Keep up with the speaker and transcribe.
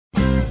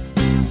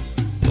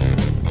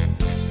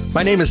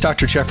My name is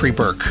Dr. Jeffrey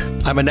Burke.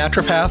 I'm a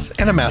naturopath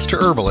and a master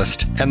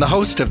herbalist and the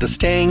host of the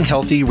Staying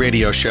Healthy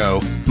radio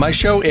show. My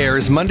show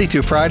airs Monday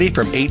through Friday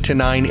from 8 to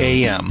 9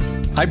 a.m.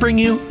 I bring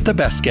you the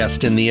best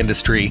guests in the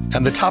industry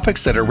and the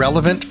topics that are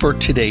relevant for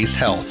today's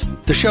health.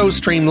 The shows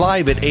stream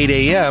live at 8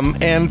 a.m.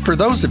 and for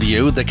those of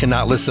you that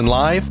cannot listen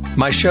live,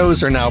 my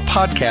shows are now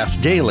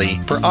podcast daily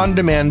for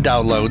on-demand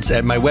downloads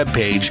at my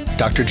webpage,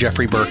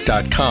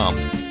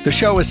 drjeffreyburke.com. The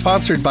show is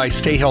sponsored by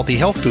Stay Healthy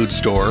Health Food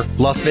Store,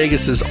 Las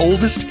Vegas's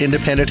oldest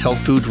independent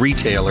health food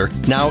retailer,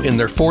 now in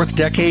their fourth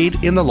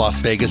decade in the Las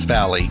Vegas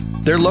Valley.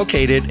 They're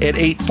located at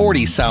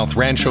 840 South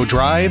Rancho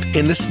Drive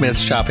in the Smith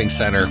Shopping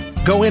Center.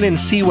 Go in and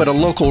see what a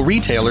local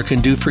retailer can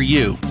do for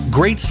you.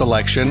 Great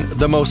selection,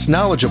 the most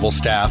knowledgeable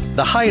staff,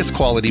 the highest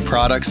quality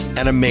products,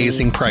 and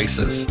amazing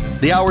prices.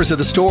 The hours of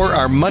the store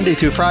are Monday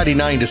through Friday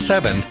 9 to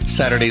 7,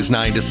 Saturdays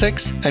 9 to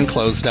 6, and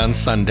closed on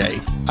Sunday.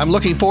 I'm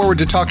looking forward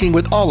to talking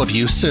with all of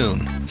you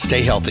soon.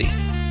 Stay healthy.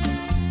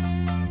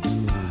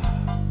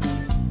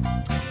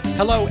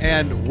 Hello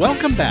and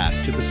welcome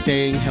back to the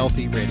Staying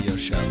Healthy radio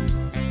show.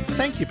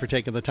 Thank you for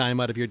taking the time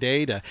out of your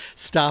day to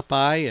stop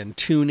by and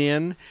tune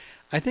in.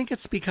 I think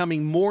it's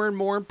becoming more and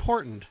more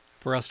important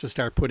for us to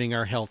start putting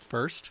our health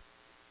first.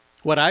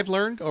 What I've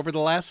learned over the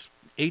last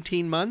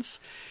 18 months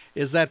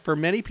is that for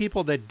many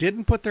people that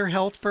didn't put their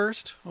health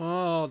first,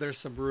 there's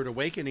some rude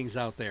awakenings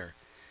out there.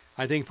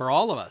 I think for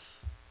all of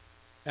us.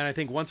 And I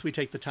think once we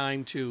take the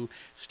time to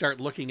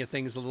start looking at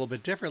things a little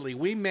bit differently,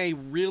 we may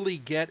really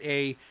get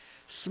a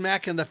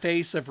smack in the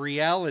face of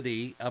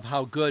reality of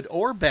how good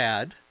or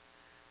bad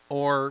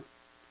or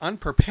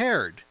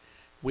unprepared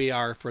we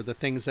are for the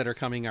things that are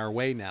coming our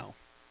way now.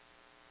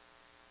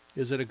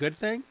 Is it a good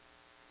thing?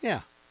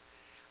 Yeah.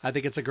 I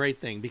think it's a great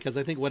thing because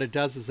I think what it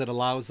does is it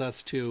allows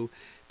us to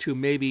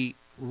maybe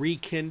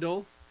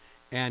rekindle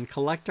and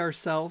collect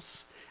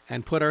ourselves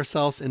and put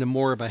ourselves in a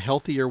more of a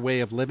healthier way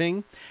of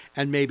living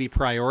and maybe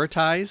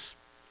prioritize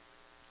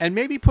and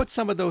maybe put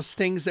some of those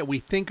things that we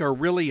think are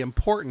really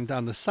important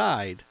on the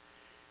side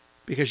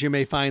because you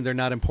may find they're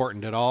not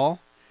important at all,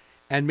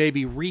 and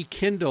maybe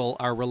rekindle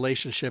our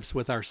relationships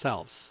with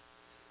ourselves.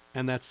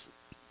 And that's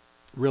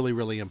really,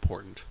 really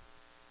important.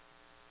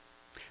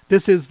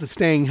 This is the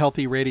Staying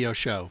Healthy radio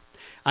show.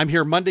 I'm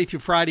here Monday through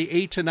Friday,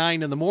 8 to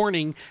 9 in the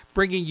morning,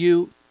 bringing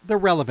you the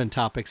relevant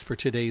topics for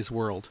today's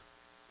world,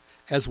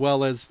 as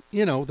well as,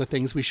 the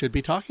things we should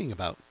be talking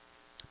about,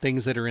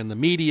 things that are in the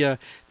media,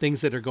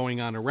 things that are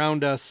going on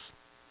around us,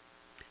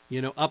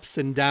 ups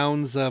and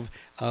downs of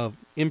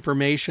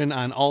information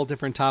on all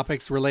different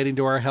topics relating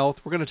to our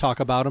health. We're going to talk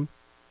about them.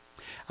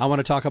 I want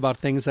to talk about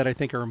things that I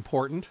think are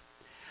important.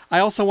 I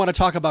also want to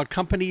talk about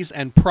companies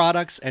and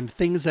products and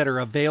things that are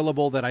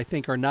available that I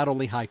think are not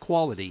only high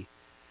quality,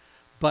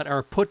 but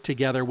are put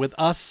together with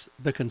us,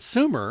 the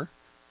consumer,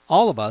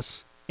 all of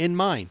us, in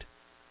mind,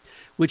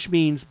 which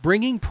means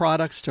bringing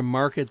products to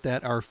market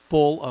that are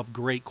full of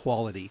great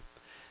quality,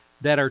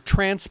 that are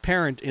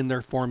transparent in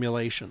their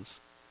formulations.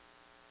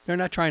 They're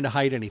not trying to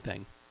hide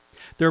anything.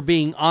 They're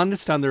being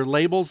honest on their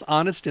labels,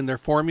 honest in their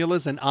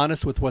formulas, and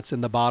honest with what's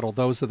in the bottle.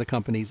 Those are the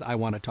companies I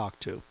want to talk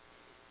to.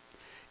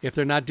 If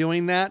they're not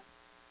doing that,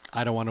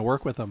 I don't want to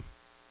work with them.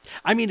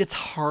 I mean, it's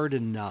hard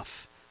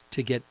enough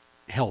to get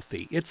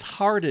healthy. It's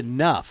hard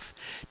enough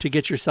to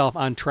get yourself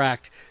on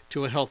track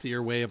to a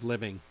healthier way of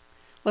living.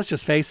 Let's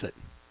just face it.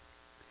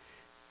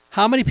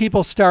 How many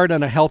people start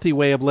on a healthy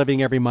way of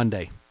living every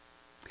Monday?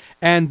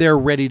 And they're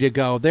ready to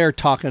go. They're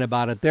talking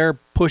about it. They're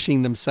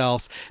pushing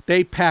themselves.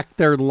 They pack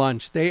their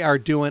lunch. They are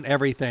doing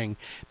everything.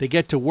 They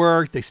get to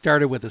work. They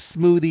started with a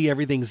smoothie.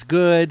 Everything's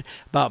good.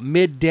 About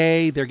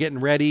midday, they're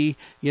getting ready.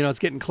 It's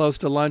getting close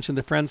to lunch, and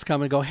the friends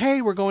come and go,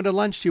 "Hey, we're going to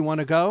lunch. Do you want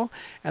to go?"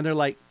 And they're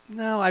like,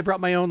 "No, I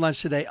brought my own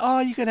lunch today." "Oh,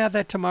 you can have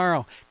that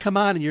tomorrow. Come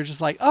on." And you're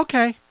just like,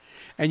 "Okay."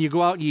 And you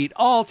go out and you eat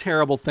all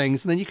terrible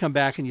things, and then you come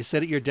back and you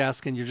sit at your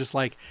desk, and you're just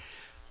like,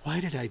 "Why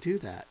did I do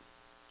that?"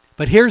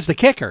 But here's the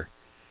kicker.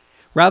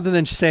 Rather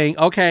than saying,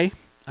 "Okay,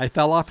 I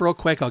fell off real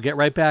quick. I'll get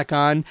right back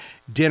on.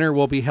 Dinner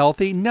will be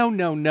healthy."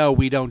 No,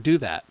 we don't do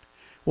that.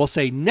 We'll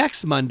say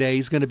next Monday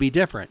is going to be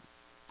different.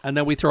 And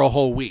then we throw a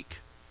whole week.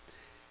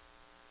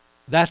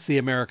 That's the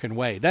American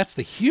way. That's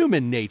the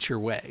human nature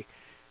way.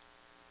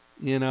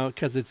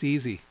 Because it's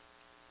easy.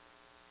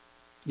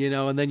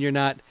 And then you're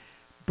not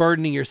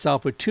burdening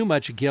yourself with too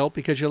much guilt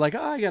because you're like,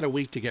 "I got a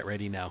week to get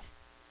ready now.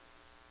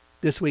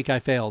 This week I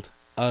failed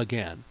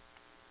again."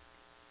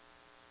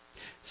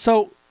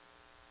 So,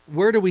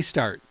 where do we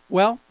start?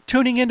 Well,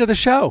 tuning into the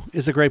show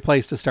is a great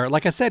place to start.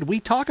 Like I said, we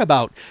talk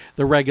about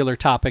the regular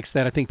topics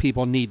that I think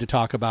people need to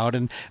talk about.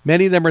 And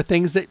many of them are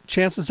things that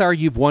chances are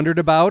you've wondered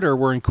about or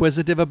were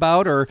inquisitive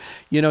about or,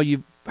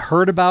 you've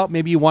heard about.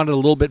 Maybe you wanted a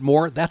little bit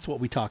more. That's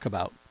what we talk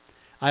about.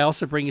 I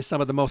also bring you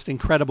some of the most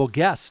incredible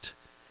guests.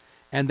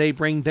 And they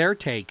bring their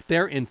take,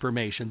 their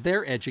information,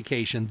 their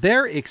education,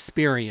 their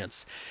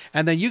experience.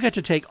 And then you get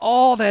to take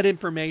all that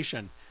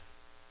information,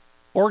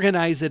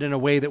 organize it in a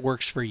way that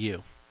works for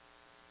you.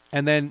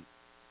 And then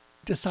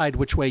decide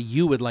which way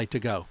you would like to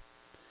go.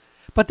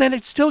 But then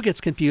it still gets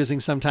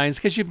confusing sometimes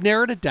because you've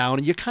narrowed it down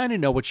and you kind of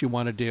know what you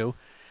want to do.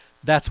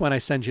 that's when I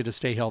send you to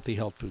Stay Healthy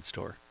Health Food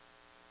Store.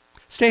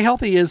 Stay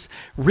Healthy is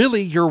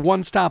really your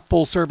one-stop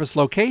full-service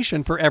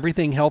location for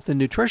everything health and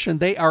nutrition.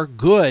 They are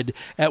good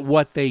at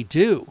what they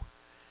do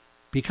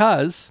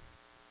because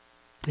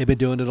they've been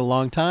doing it a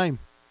long time.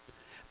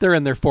 They're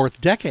in their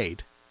 4th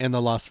decade in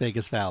the Las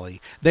Vegas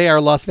Valley. They are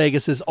Las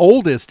Vegas's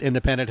oldest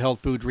independent health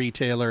food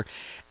retailer,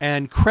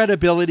 and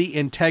credibility,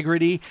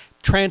 integrity,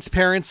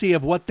 transparency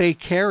of what they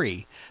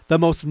carry, the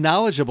most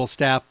knowledgeable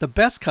staff, the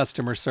best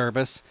customer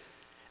service,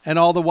 and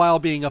all the while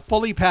being a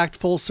fully packed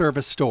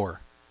full-service store.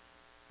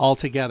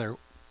 Altogether,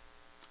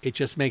 it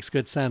just makes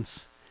good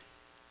sense.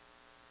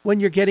 When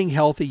you're getting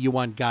healthy, you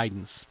want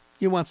guidance.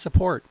 You want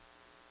support.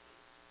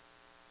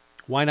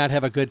 Why not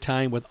have a good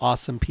time with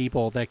awesome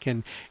people that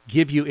can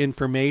give you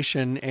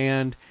information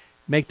and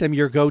make them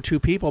your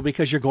go-to people?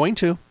 Because you're going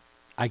to.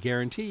 I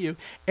guarantee you.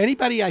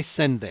 Anybody I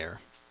send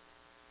there,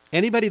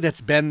 anybody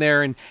that's been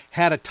there and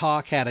had a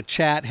talk, had a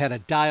chat, had a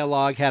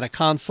dialogue, had a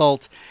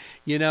consult,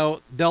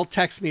 they'll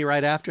text me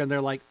right after and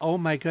they're like, oh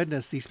my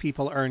goodness, these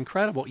people are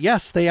incredible.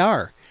 Yes, they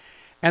are.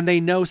 And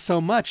they know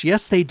so much.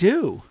 Yes, they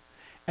do.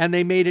 And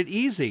they made it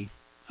easy.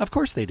 Of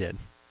course they did.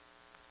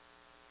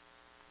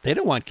 They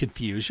don't want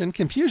confusion.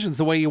 Confusion's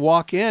the way you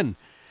walk in.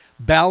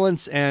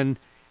 Balance and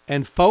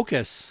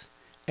focus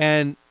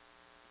and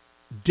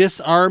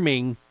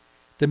disarming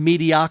the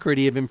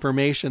mediocrity of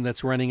information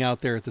that's running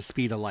out there at the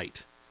speed of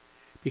light.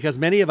 Because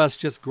many of us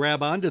just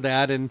grab onto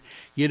that and,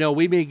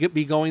 we may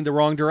be going the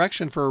wrong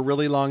direction for a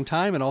really long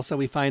time. And also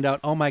we find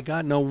out, oh my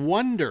God, no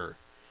wonder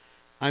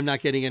I'm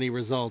not getting any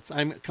results.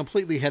 I'm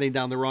completely heading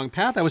down the wrong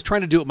path. I was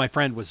trying to do what my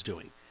friend was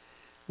doing.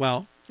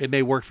 Well, it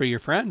may work for your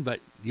friend, but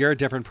you're a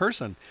different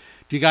person.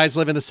 Do you guys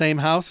live in the same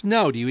house?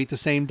 No. Do you eat the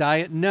same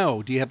diet?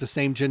 No. Do you have the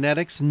same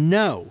genetics?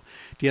 No.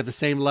 Do you have the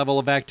same level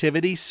of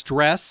activity,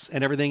 stress,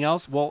 and everything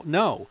else? Well,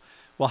 no.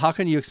 Well, how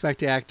can you expect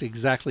to act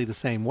exactly the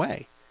same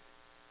way?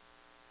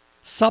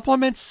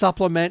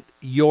 Supplement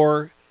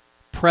your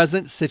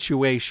present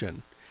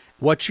situation,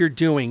 what you're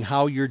doing,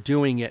 how you're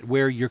doing it,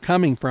 where you're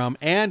coming from,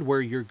 and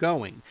where you're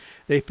going.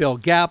 They fill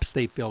gaps,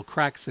 they fill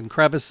cracks and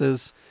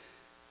crevices,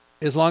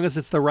 as long as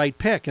it's the right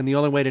pick. And the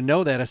only way to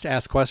know that is to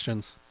ask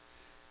questions.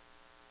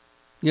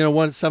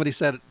 Somebody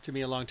said to me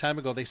a long time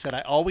ago, they said,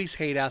 I always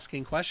hate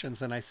asking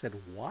questions. And I said,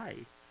 why?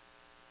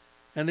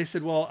 And they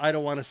said, well, I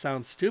don't want to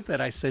sound stupid.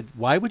 I said,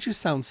 why would you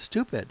sound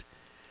stupid?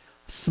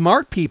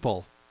 Smart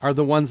people are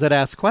the ones that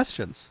ask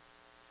questions.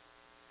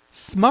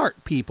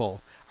 Smart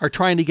people are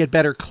trying to get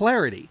better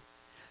clarity.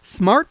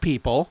 Smart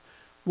people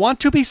want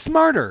to be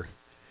smarter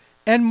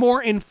and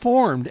more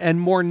informed and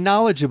more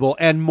knowledgeable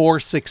and more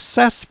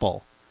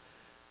successful.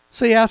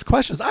 So you ask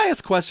questions. I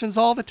ask questions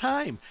all the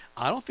time.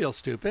 I don't feel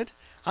stupid.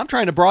 I'm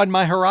trying to broaden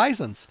my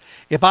horizons.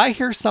 If I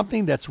hear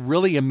something that's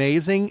really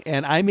amazing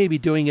and I may be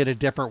doing it a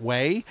different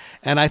way,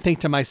 and I think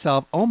to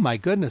myself, oh my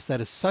goodness,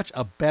 that is such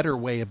a better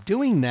way of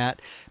doing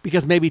that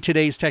because maybe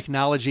today's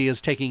technology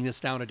is taking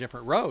this down a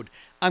different road,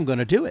 I'm going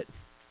to do it.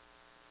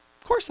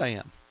 Of course I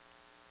am.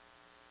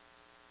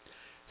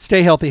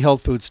 Stay Healthy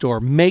Health Food Store.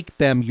 Make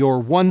them your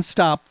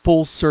one-stop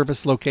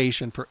full-service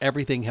location for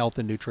everything health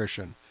and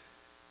nutrition.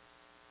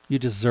 You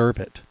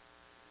deserve it.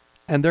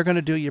 And they're going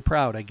to do you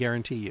proud, I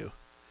guarantee you.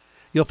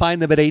 You'll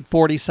find them at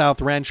 840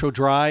 South Rancho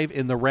Drive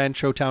in the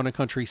Rancho Town and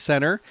Country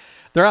Center.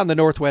 They're on the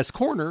northwest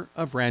corner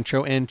of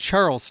Rancho and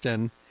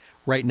Charleston,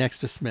 right next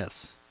to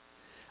Smith's.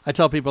 I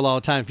tell people all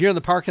the time, if you're in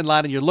the parking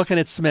lot and you're looking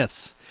at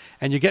Smith's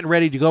and you're getting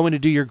ready to go in to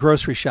do your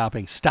grocery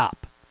shopping,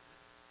 stop.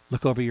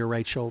 Look over your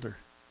right shoulder.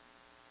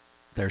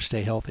 There's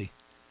Stay Healthy.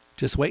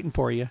 Just waiting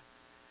for you.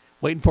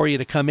 Waiting for you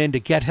to come in to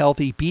get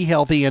healthy, be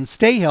healthy, and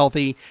stay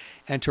healthy,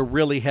 and to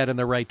really head in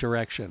the right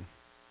direction.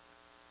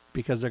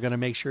 Because they're going to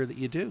make sure that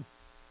you do.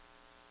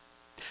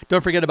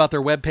 Don't forget about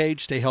their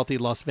webpage,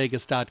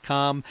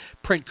 stayhealthylasvegas.com.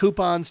 Print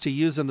coupons to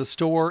use in the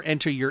store.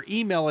 Enter your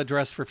email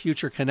address for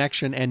future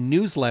connection and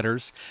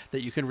newsletters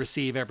that you can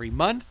receive every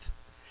month.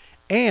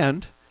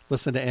 And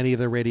listen to any of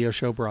their radio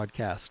show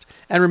broadcasts.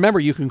 And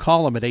remember, you can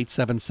call them at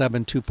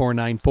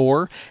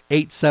 877-2494,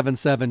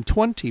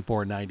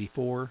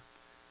 877-2494,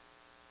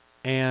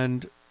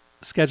 and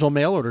schedule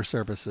mail order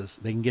services.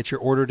 They can get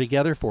your order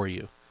together for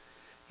you.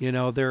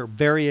 They're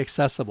very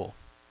accessible.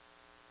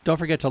 Don't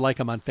forget to like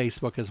them on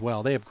Facebook as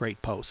well. They have great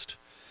posts.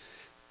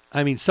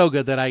 I mean, so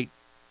good that I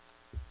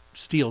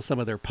steal some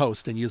of their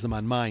posts and use them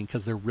on mine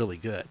because they're really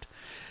good.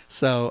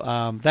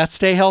 So that's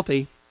Stay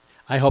Healthy.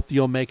 I hope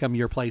you'll make them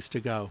your place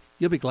to go.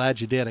 You'll be glad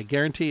you did. I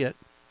guarantee it.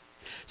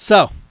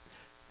 So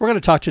we're going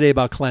to talk today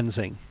about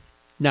cleansing.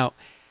 Now,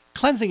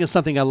 cleansing is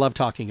something I love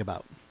talking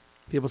about.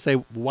 People say,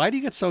 why do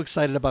you get so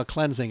excited about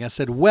cleansing? I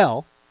said,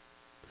 well,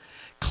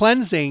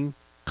 cleansing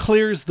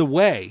clears the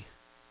way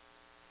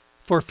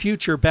for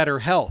future better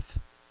health,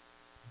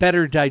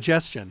 better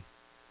digestion,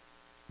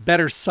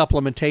 better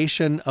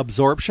supplementation,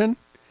 absorption,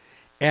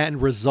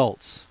 and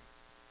results.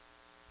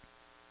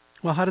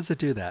 Well, how does it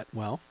do that?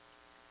 Well,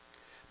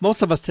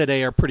 most of us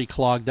today are pretty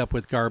clogged up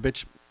with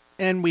garbage,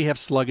 and we have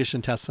sluggish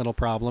intestinal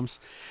problems.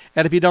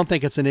 And if you don't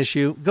think it's an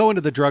issue, go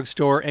into the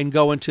drugstore and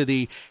go into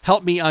the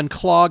Help Me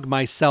Unclog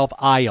Myself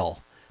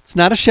aisle. It's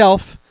not a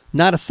shelf,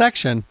 not a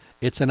section.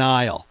 It's an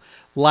aisle.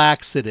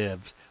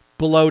 Laxatives,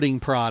 bloating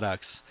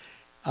products,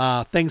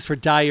 things for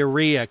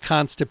diarrhea,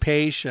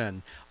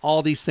 constipation,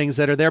 all these things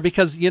that are there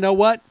because you know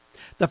what?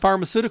 The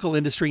pharmaceutical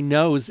industry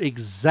knows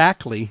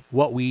exactly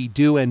what we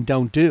do and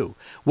don't do,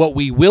 what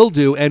we will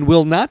do and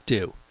will not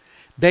do.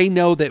 They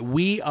know that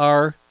we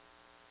are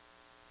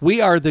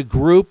the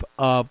group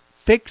of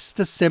fix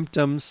the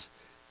symptoms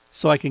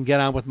so I can get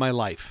on with my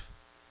life,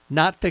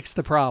 not fix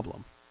the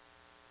problem.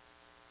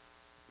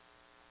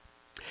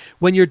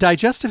 When your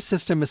digestive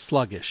system is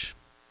sluggish,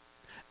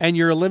 and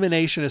your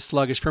elimination is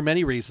sluggish for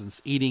many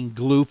reasons. Eating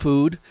glue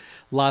food,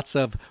 lots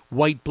of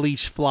white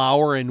bleached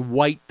flour and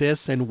white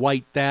this and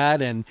white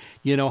that, and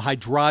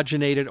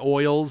hydrogenated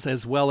oils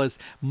as well as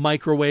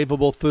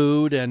microwavable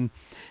food, and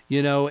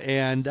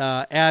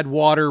add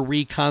water,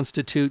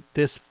 reconstitute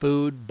this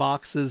food,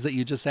 boxes that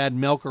you just add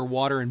milk or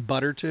water and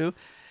butter to.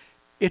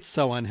 It's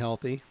so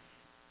unhealthy.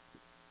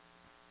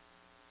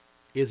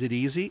 Is it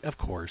easy? Of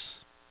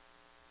course.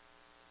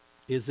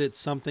 Is it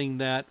something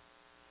that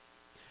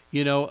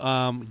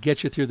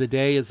get you through the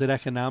day? Is it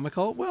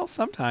economical? Well,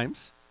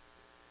 sometimes.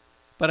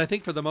 But I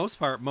think for the most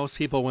part, most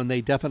people, when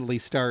they definitely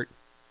start,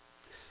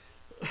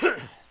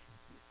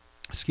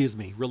 excuse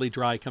me, really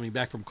dry coming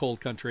back from cold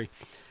country,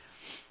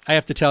 I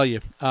have to tell you,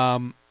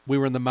 we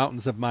were in the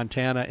mountains of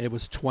Montana. It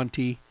was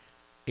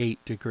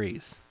 28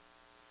 degrees.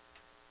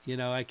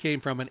 I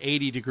came from an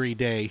 80-degree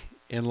day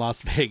in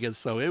Las Vegas,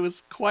 so it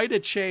was quite a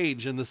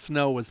change, and the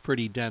snow was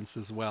pretty dense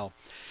as well.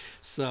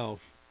 So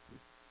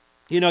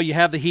you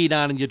have the heat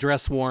on and you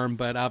dress warm,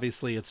 but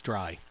obviously it's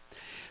dry.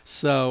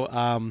 So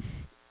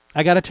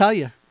I got to tell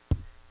you,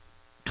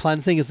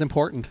 cleansing is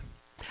important.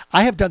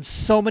 I have done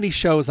so many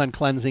shows on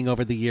cleansing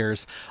over the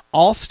years,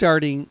 all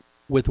starting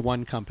with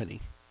one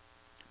company,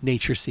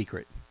 Nature's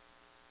Secret.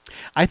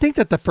 I think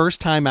that the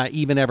first time I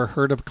even ever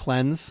heard of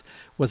cleanse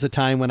was a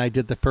time when I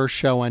did the first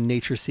show on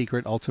Nature's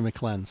Secret Ultimate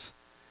Cleanse.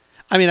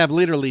 I mean, I've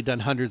literally done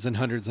hundreds and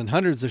hundreds and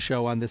hundreds of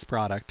shows on this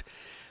product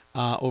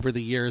over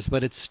the years,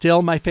 but it's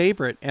still my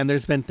favorite. And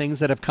there's been things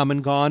that have come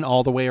and gone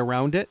all the way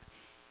around it,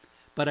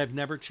 but I've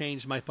never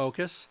changed my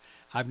focus.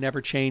 I've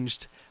never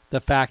changed the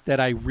fact that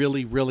I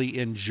really, really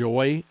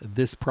enjoy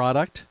this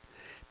product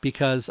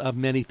because of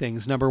many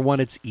things. Number one,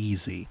 it's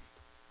easy.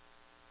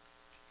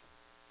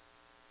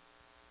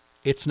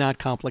 It's not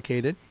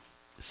complicated,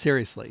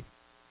 seriously.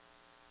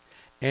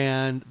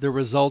 And the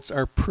results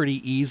are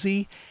pretty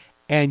easy.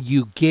 And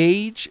you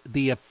gauge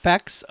the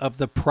effects of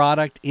the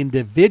product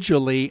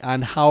individually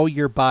on how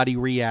your body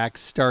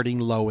reacts, starting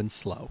low and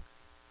slow.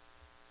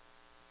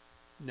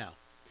 Now,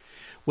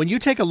 when you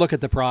take a look at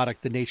the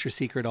product, the Nature's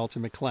Secret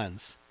Ultimate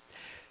Cleanse,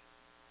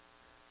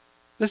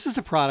 this is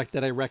a product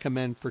that I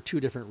recommend for two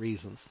different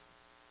reasons.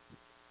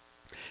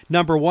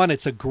 Number one,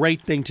 it's a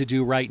great thing to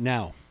do right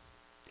now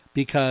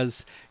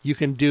because you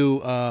can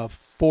do a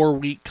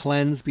 4-week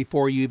cleanse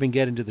before you even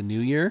get into the new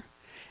year.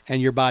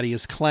 And your body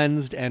is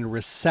cleansed and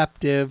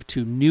receptive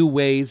to new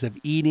ways of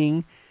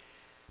eating.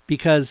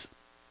 Because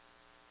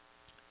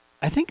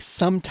I think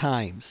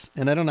sometimes,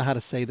 and I don't know how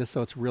to say this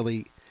so it's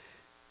really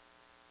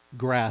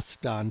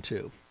grasped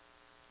onto,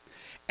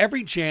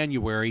 every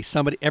January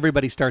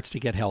everybody starts to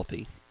get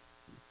healthy.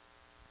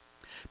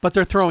 But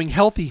they're throwing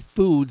healthy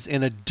foods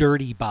in a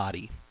dirty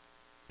body.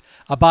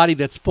 A body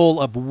that's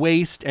full of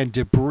waste and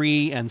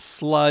debris and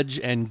sludge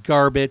and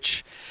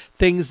garbage,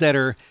 things that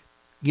are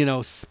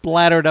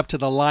splattered up to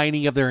the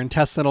lining of their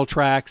intestinal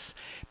tracts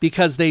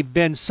because they've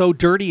been so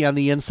dirty on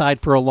the inside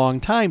for a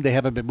long time. They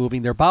haven't been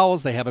moving their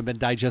bowels. They haven't been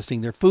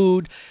digesting their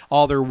food.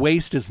 All their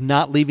waste is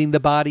not leaving the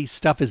body.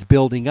 Stuff is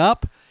building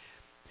up.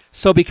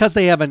 So because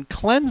they haven't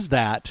cleansed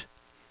that,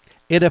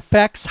 it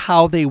affects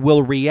how they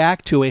will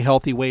react to a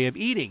healthy way of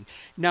eating.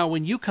 Now,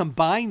 when you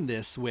combine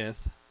this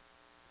with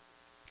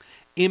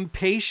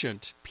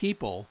impatient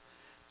people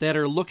that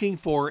are looking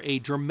for a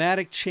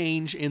dramatic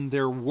change in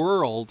their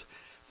world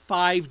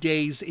 5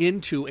 days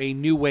into a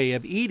new way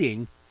of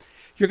eating,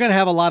 you're going to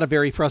have a lot of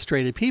very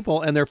frustrated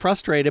people, and they're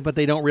frustrated, but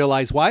they don't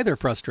realize why they're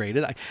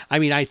frustrated.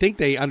 I think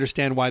they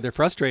understand why they're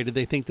frustrated.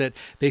 They think that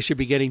they should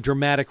be getting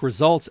dramatic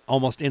results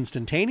almost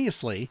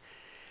instantaneously.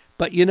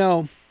 But,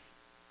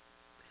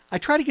 I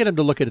try to get them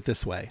to look at it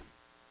this way.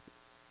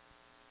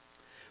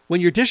 When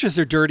your dishes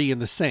are dirty in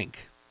the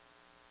sink,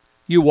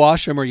 you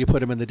wash them or you put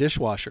them in the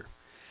dishwasher.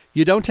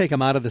 You don't take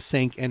them out of the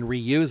sink and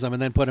reuse them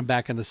and then put them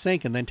back in the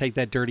sink and then take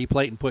that dirty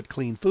plate and put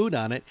clean food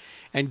on it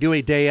and do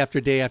it day after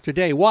day after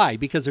day. Why?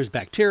 Because there's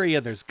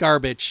bacteria, there's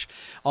garbage,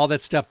 all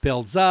that stuff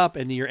builds up,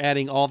 and you're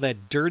adding all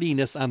that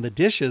dirtiness on the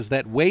dishes,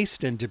 that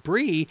waste and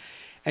debris,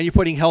 and you're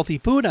putting healthy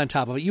food on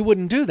top of it. You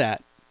wouldn't do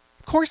that.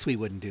 Of course we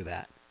wouldn't do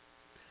that.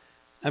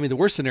 I mean, the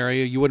worst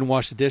scenario, you wouldn't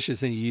wash the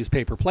dishes and you use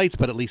paper plates,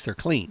 but at least they're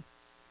clean.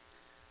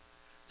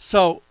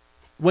 So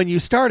when you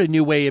start a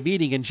new way of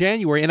eating in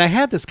January, and I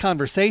had this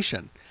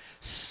conversation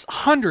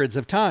hundreds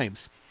of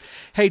times.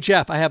 Hey,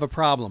 Jeff, I have a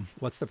problem.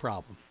 What's the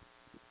problem?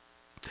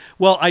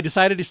 Well, I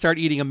decided to start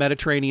eating a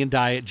Mediterranean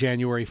diet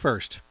January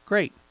 1st.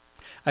 Great.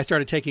 I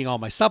started taking all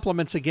my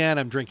supplements again.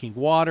 I'm drinking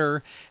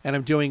water and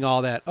I'm doing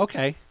all that.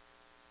 Okay.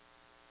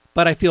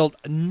 but I feel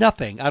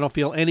nothing. I don't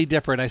feel any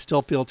different. I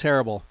still feel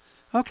terrible.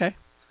 Okay.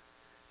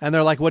 And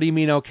they're like, what do you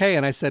mean okay?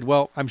 And I said,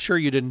 well, I'm sure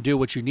you didn't do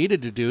what you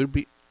needed to do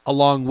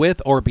along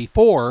with or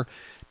before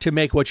to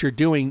make what you're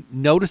doing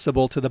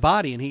noticeable to the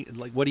body. And he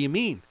like, what do you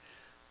mean?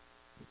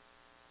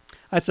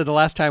 I said, the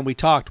last time we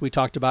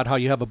talked about how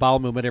you have a bowel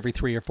movement every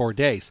 3 or 4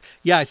 days.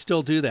 Yeah, I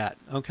still do that.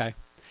 Okay.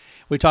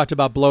 We talked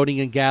about bloating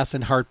and gas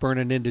and heartburn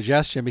and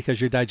indigestion because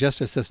your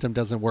digestive system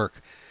doesn't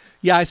work.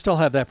 Yeah, I still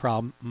have that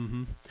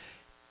problem.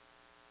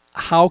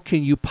 How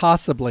can you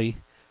possibly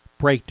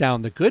break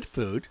down the good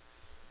food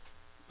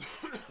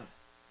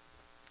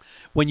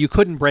when you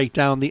couldn't break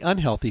down the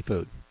unhealthy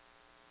food?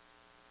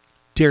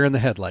 Deer in the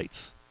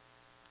headlights.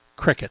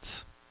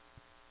 Crickets.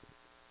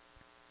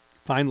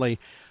 Finally,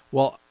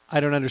 well, I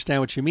don't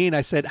understand what you mean.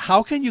 I said,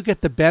 how can you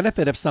get the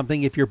benefit of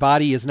something if your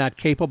body is not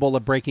capable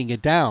of breaking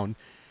it down,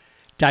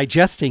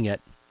 digesting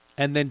it,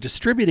 and then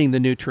distributing the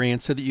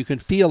nutrients so that you can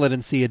feel it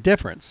and see a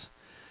difference?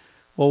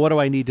 Well, what do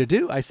I need to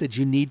do? I said,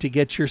 you need to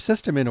get your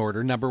system in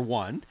order. Number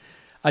one,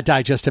 a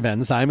digestive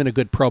enzyme and a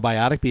good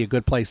probiotic be a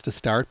good place to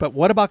start. But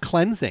what about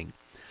cleansing?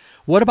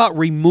 What about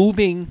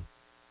removing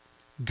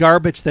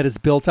garbage that is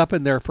built up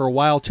in there for a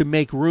while to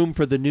make room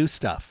for the new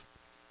stuff?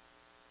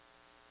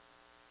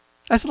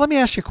 I said, let me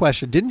ask you a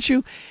question. Didn't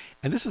you,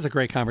 and this was a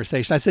great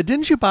conversation, I said,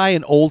 didn't you buy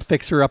an old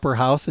fixer-upper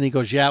house? And he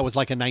goes, yeah, it was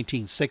like a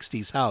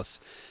 1960s house.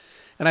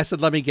 And I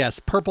said, let me guess,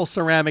 purple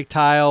ceramic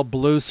tile,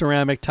 blue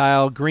ceramic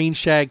tile, green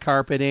shag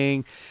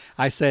carpeting.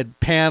 I said,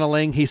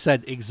 paneling. He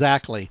said,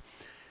 exactly.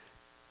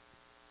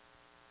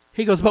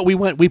 He goes, but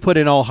we put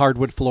in all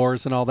hardwood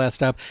floors and all that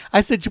stuff.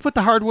 I said, did you put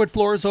the hardwood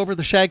floors over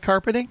the shag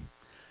carpeting?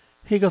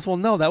 He goes, well,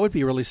 no, that would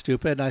be really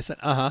stupid. And I said,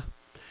 uh-huh.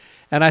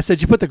 And I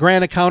said, you put the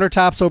granite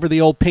countertops over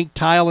the old pink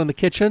tile in the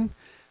kitchen?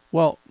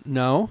 Well,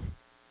 no.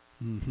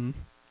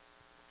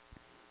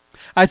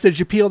 I said, did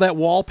you peel that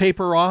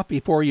wallpaper off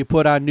before you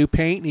put on new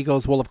paint? And he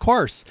goes, well, of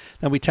course.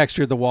 Then we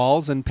textured the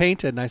walls and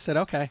painted. And I said,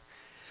 okay.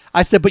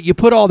 I said, but you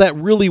put all that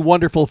really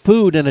wonderful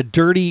food in a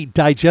dirty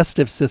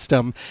digestive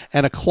system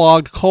and a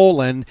clogged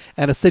colon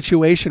and a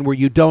situation where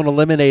you don't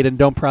eliminate and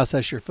don't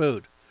process your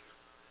food.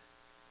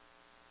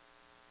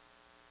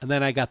 And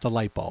then I got the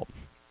light bulb.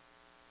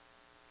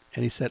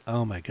 And he said,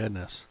 oh my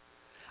goodness.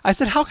 I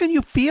said, how can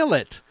you feel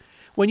it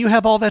when you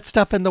have all that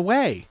stuff in the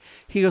way?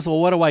 He goes, well,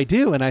 what do I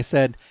do? And I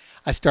said,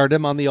 I started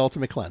him on the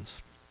Ultimate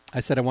Cleanse. I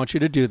said, I want you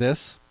to do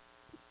this.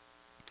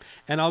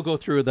 And I'll go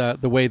through the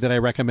way that I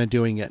recommend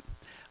doing it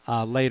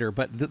later.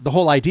 But the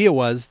whole idea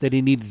was that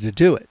he needed to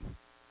do it.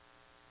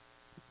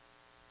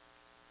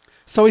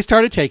 So he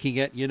started taking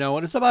it,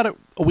 and it's about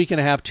a week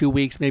and a half, 2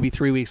 weeks, maybe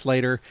 3 weeks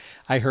later,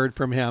 I heard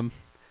from him.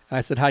 And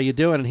I said, how you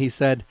doing? And he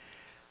said,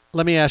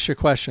 let me ask you a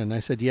question. I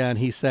said, yeah. And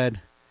he said,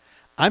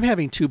 I'm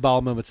having 2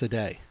 bowel movements a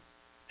day.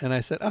 And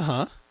I said,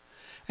 uh-huh.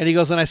 And he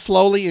goes, and I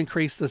slowly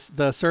increased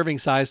the serving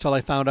size till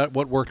I found out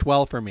what worked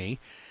well for me.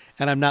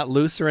 And I'm not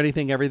loose or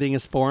anything. Everything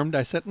is formed.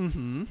 I said,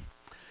 mm-hmm.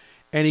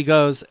 And he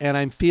goes, and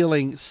I'm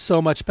feeling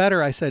so much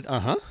better. I said,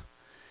 uh-huh.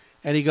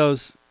 And he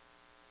goes,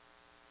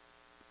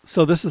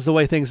 so this is the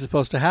way things are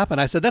supposed to happen.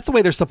 I said, that's the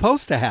way they're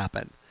supposed to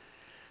happen.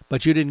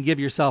 But you didn't give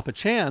yourself a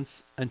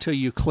chance until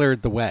you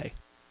cleared the way.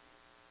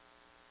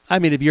 I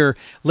mean, if you're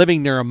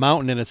living near a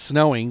mountain and it's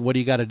snowing, what do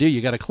you got to do?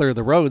 You got to clear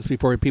the roads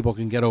before people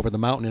can get over the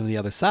mountain and the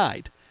other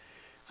side.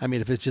 I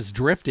mean, if it's just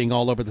drifting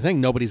all over the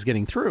thing, nobody's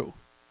getting through.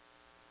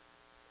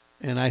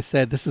 And I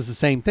said, this is the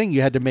same thing.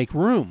 You had to make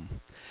room.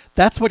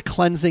 That's what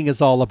cleansing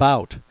is all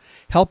about.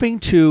 Helping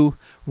to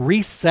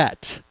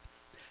reset,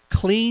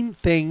 clean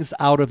things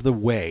out of the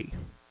way.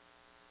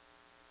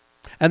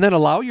 And then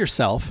allow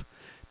yourself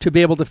to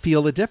be able to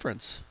feel the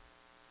difference.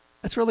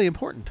 That's really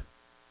important.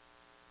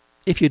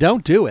 If you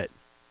don't do it,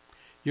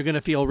 you're going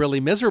to feel really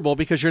miserable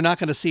because you're not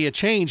going to see a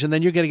change, and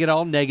then you're going to get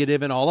all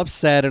negative and all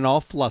upset and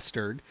all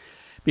flustered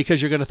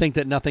because you're going to think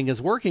that nothing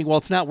is working. Well,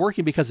 it's not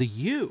working because of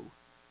you.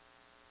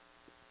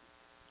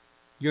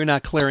 You're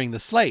not clearing the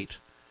slate.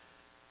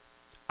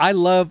 I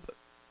love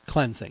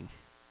cleansing.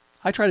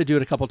 I try to do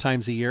it a couple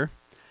times a year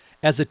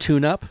as a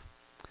tune-up.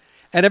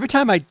 And every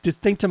time I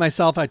think to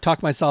myself, I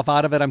talk myself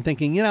out of it, I'm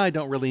thinking, I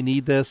don't really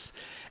need this.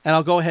 And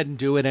I'll go ahead and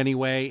do it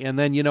anyway. And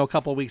then, a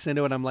couple of weeks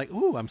into it, I'm like,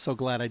 ooh, I'm so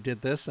glad I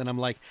did this. And I'm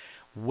like,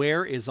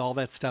 where is all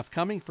that stuff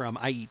coming from?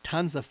 I eat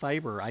tons of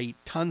fiber. I eat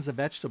tons of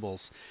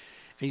vegetables.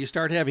 And you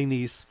start having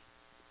these,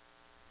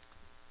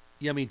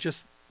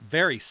 just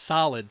very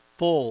solid,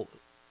 full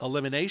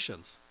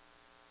eliminations.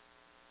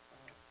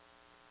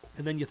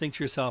 And then you think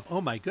to yourself, oh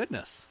my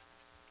goodness.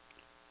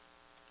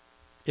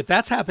 If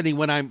that's happening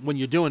when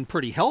you're doing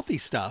pretty healthy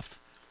stuff,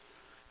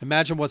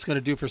 imagine what's going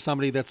to do for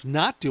somebody that's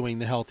not doing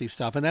the healthy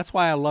stuff. And that's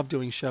why I love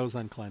doing shows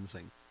on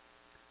cleansing.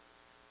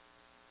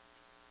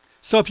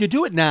 So if you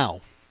do it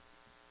now,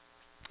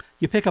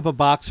 you pick up a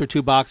box or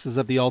 2 boxes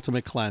of the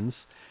Ultimate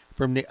Cleanse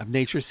from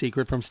Nature's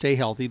Secret from Stay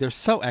Healthy. They're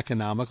so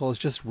economical. It's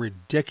just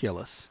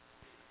ridiculous.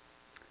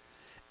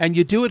 And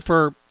you do it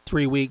for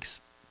 3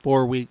 weeks,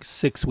 4 weeks,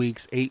 6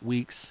 weeks, 8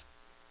 weeks.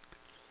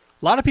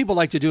 A lot of people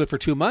like to do it for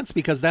 2 months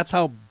because that's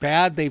how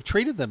bad they've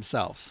treated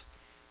themselves.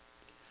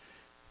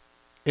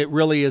 It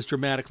really is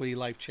dramatically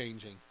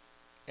life-changing.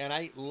 And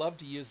I love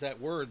to use that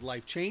word,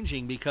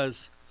 life-changing,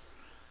 because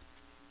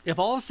if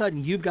all of a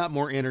sudden you've got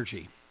more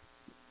energy,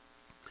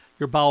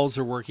 your bowels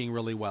are working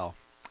really well.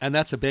 And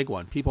that's a big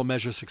one. People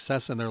measure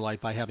success in their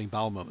life by having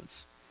bowel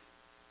movements,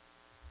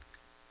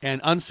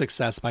 and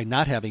unsuccess by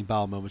not having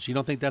bowel movements. You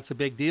don't think that's a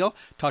big deal?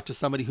 Talk to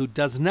somebody who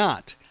does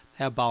not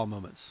have bowel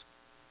movements.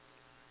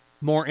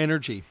 More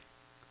energy.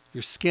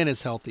 Your skin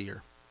is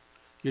healthier.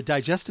 Your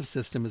digestive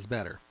system is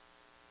better.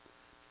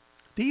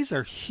 These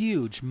are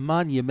huge,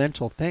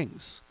 monumental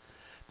things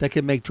that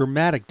can make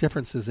dramatic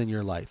differences in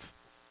your life.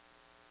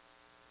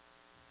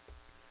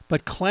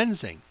 But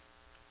cleansing,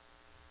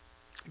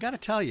 I got to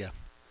tell you,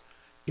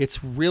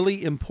 it's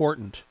really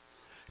important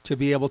to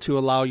be able to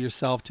allow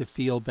yourself to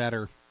feel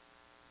better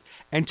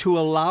and to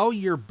allow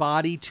your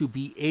body to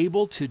be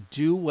able to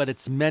do what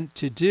it's meant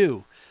to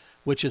do,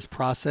 which is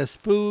process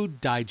food,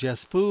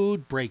 digest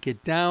food, break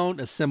it down,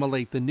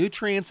 assimilate the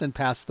nutrients, and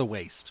pass the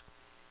waste.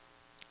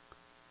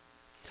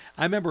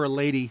 I remember a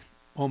lady,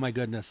 oh my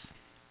goodness,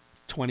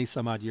 20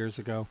 some odd years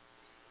ago.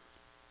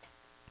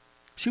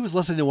 She was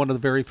listening to one of the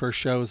very first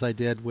shows I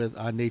did with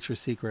Nature's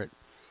Secret.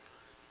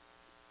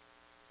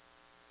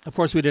 Of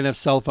course, we didn't have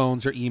cell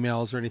phones or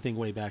emails or anything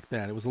way back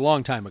then. It was a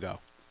long time ago.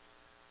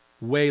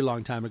 Way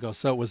long time ago.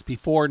 So it was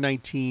before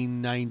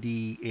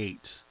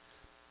 1998.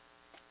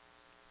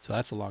 So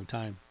that's a long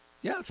time.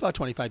 Yeah, it's about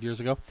 25 years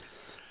ago.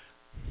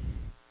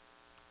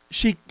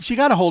 She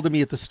got a hold of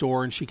me at the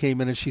store, and she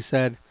came in and she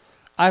said,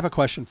 I have a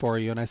question for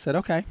you. And I said,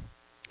 okay.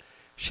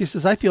 She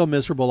says, I feel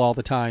miserable all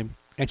the time.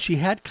 And she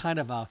had kind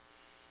of a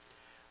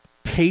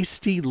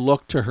pasty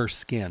look to her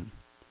skin.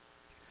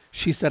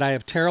 She said, I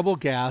have terrible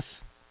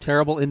gas,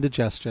 terrible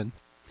indigestion,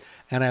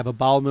 and I have a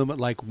bowel movement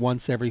like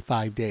once every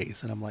 5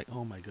 days. And I'm like,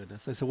 oh my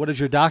goodness. I said, what does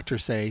your doctor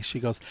say? She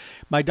goes,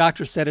 my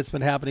doctor said it's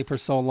been happening for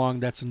so long,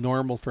 that's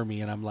normal for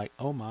me. And I'm like,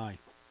 oh my.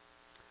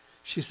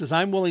 She says,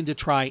 I'm willing to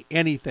try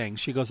anything.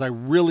 She goes, I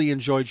really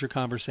enjoyed your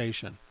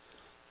conversation.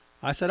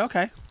 I said,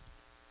 okay.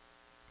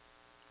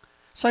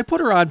 So I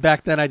put her on.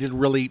 Back then I didn't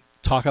really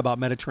talk about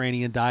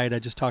Mediterranean diet. I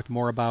just talked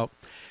more about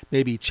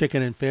maybe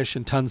chicken and fish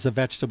and tons of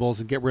vegetables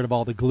and get rid of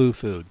all the glue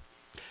food.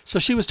 So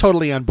she was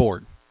totally on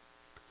board.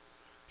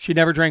 She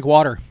never drank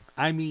water.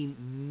 I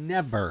mean,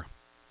 never.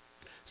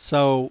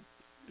 So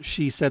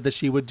she said that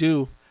she would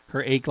do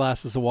her 8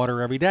 glasses of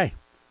water every day.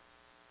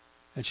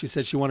 And she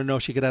said she wanted to know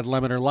if she could add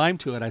lemon or lime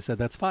to it. I said,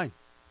 that's fine.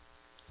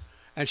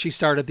 And she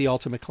started the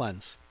Ultimate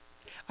Cleanse.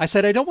 I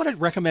said, I don't want to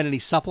recommend any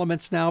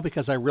supplements now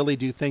because I really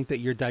do think that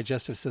your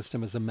digestive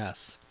system is a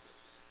mess.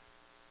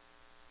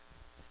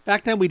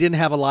 Back then, we didn't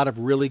have a lot of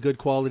really good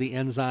quality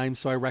enzymes,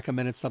 so I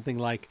recommended something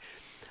like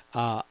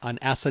an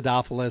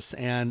acidophilus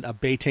and a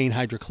betaine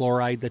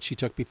hydrochloride that she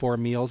took before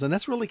meals, and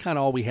that's really kind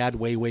of all we had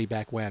way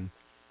back when.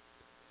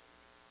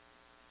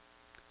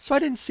 So I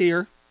didn't see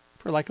her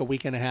for like a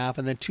week and a half,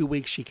 and then 2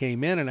 weeks she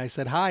came in, and I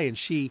said hi, and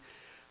she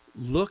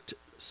looked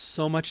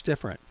so much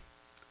different.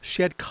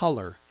 She had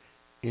color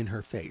in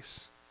her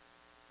face.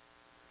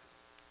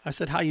 I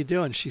said, how you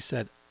doing? She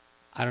said,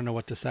 I don't know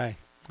what to say.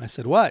 I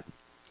said, what?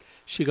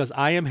 She goes,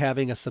 I am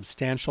having a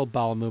substantial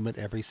bowel movement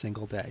every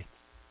single day.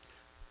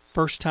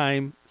 First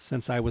time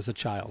since I was a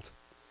child.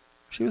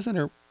 She was in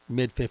her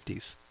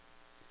mid-50s.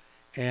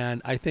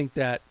 And I think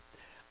that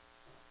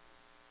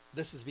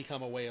this has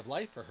become a way of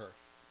life for her.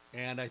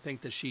 And I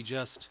think that she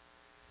just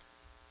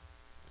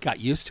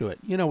got used to it.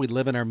 You know, we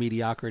live in our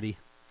mediocrity.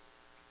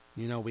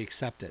 You know, we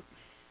accept it.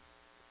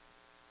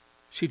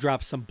 She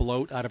dropped some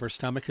bloat out of her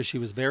stomach because she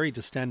was very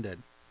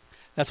distended.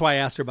 That's why I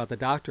asked her about the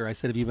doctor. I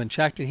said, have you been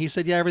checked? And he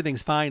said, yeah,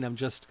 everything's fine. I'm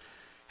just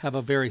have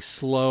a very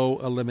slow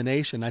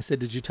elimination. I said,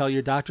 did you tell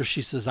your doctor?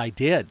 She says, I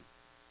did.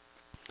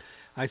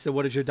 I said,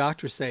 what did your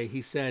doctor say?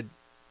 He said,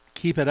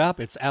 keep it up.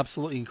 It's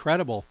absolutely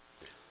incredible.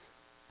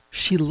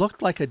 She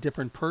looked like a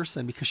different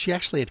person because she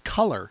actually had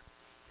color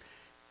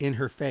in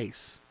her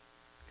face.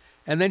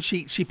 And then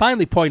she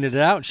finally pointed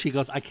it out, and she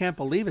goes, I can't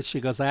believe it. She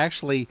goes, I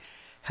actually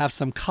have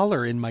some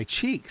color in my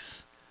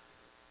cheeks.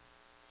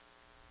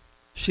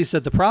 She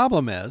said, the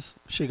problem is,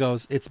 she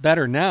goes, it's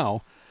better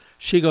now.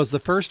 She goes, the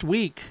first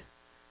week,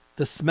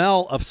 the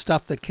smell of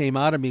stuff that came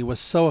out of me was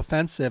so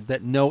offensive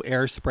that no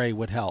air spray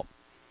would help.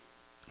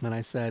 And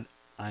I said,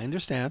 I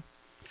understand.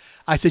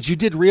 I said, you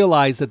did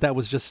realize that that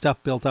was just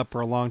stuff built up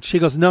for a long... She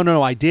goes,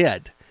 no, I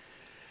did.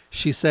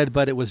 She said,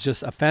 but it was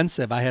just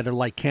offensive. I had to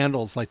light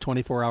candles like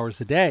 24 hours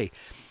a day.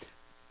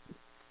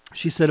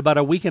 She said about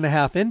a week and a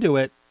half into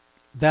it,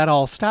 that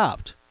all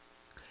stopped.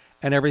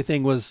 And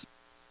everything was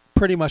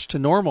pretty much to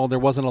normal. There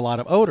wasn't a lot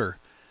of odor.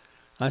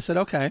 I said,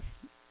 okay.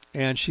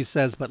 And she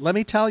says, but let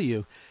me tell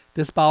you,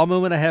 this bowel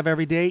movement I have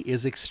every day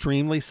is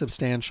extremely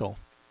substantial.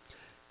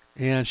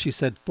 And she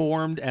said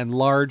formed and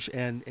large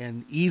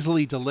and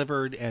easily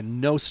delivered and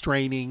no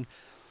straining.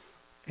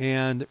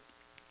 And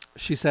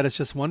she said it's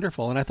just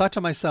wonderful. And I thought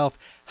to myself,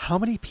 how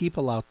many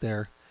people out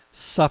there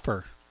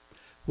suffer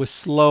with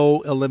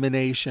slow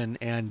elimination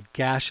and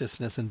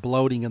gaseousness and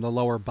bloating in the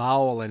lower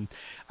bowel and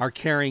are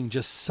carrying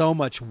just so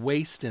much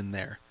waste in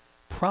there?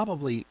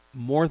 Probably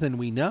more than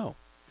we know.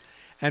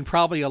 and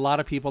probably a lot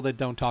of people that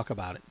don't talk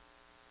about it.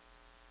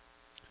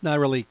 It's not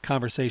really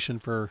conversation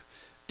for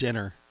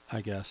dinner,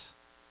 I guess.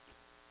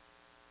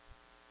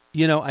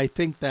 I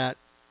think that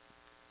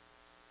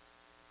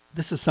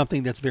this is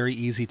something that's very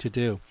easy to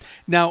do.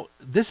 Now,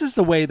 this is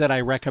the way that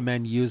I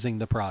recommend using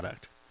the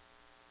product.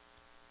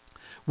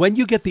 When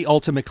you get the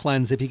Ultimate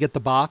Cleanse, if you get the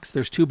box,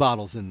 there's 2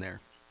 bottles in there.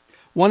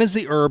 One is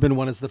the herb and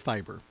one is the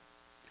fiber.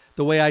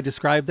 The way I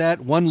describe that,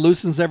 one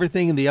loosens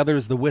everything and the other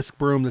is the whisk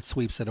broom that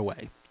sweeps it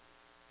away.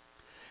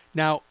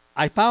 Now,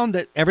 I found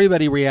that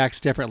everybody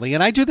reacts differently,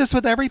 and I do this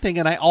with everything,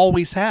 and I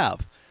always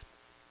have.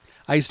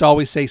 I used to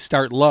always say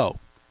start low.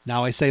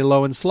 Now I say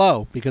low and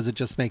slow because it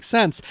just makes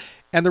sense.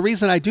 And the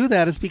reason I do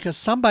that is because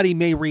somebody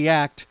may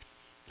react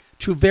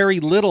to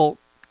very little.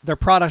 Their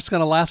product's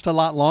going to last a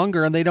lot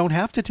longer, and they don't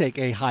have to take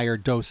a higher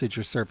dosage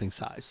or serving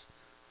size.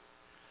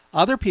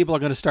 Other people are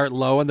going to start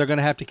low, and they're going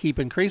to have to keep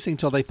increasing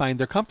until they find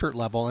their comfort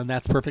level, and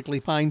that's perfectly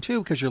fine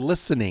too because you're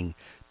listening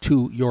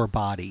to your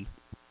body.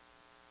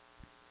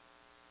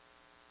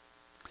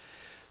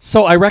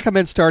 So I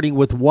recommend starting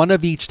with 1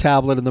 of each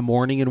tablet in the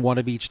morning and 1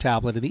 of each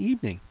tablet in the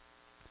evening.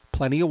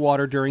 Plenty of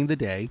water during the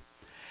day.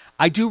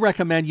 I do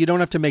recommend you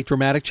don't have to make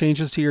dramatic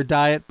changes to your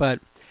diet,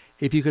 but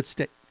if you could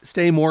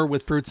stay more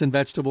with fruits and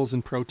vegetables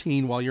and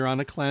protein while you're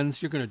on a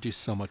cleanse, you're going to do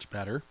so much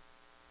better.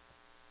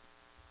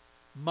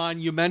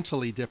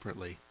 Monumentally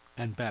differently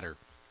and better.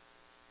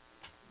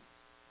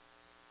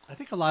 I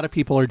think a lot of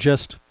people are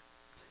just,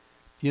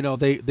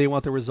 they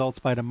want the results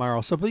by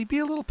tomorrow. So be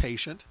a little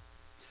patient.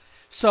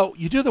 So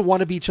you do the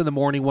 1 of each in the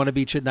morning, 1 of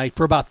each at night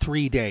for about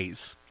 3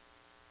 days.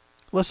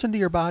 Listen to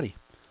your body.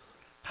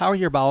 How are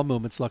your bowel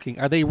movements looking?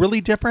 Are they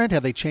really different?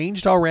 Have they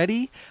changed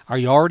already? Are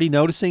you already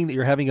noticing that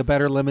you're having a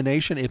better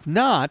elimination? If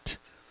not,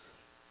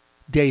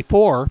 day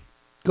 4,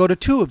 go to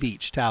 2 of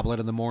each tablet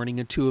in the morning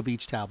and 2 of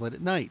each tablet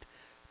at night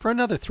for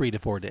another 3 to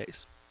 4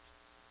 days.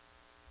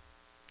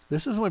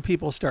 This is when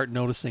people start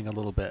noticing a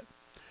little bit.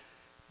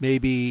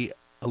 Maybe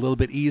a little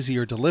bit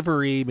easier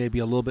delivery, maybe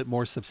a little bit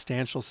more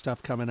substantial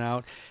stuff coming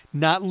out.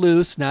 Not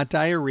loose, not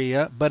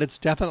diarrhea, but it's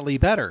definitely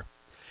better.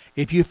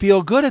 If you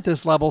feel good at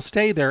this level,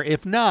 stay there.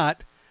 If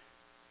not,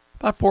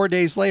 about 4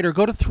 days later,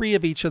 go to 3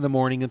 of each in the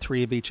morning and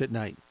 3 of each at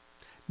night.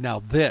 Now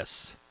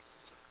this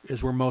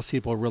is where most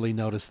people really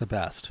notice the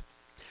best.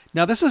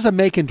 Now this is a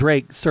make and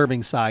drink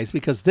serving size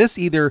because this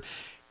either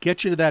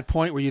gets you to that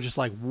point where you're just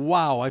like,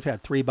 wow, I've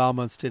had 3 bowel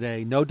movements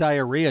today. No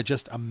diarrhea,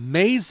 just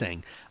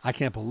amazing. I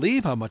can't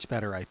believe how much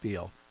better I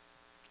feel.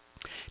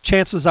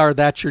 Chances are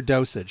that's your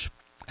dosage,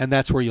 and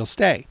that's where you'll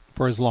stay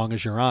for as long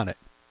as you're on it.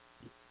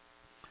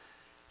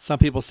 Some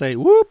people say,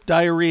 whoop,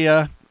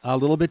 diarrhea, a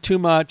little bit too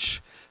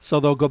much. So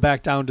they'll go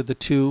back down to the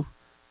 2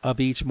 of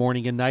each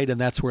morning and night,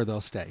 and that's where they'll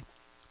stay.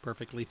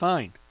 Perfectly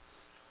fine.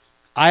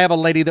 I have a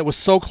lady that was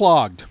so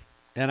clogged,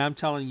 and I'm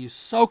telling you,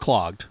 so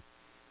clogged,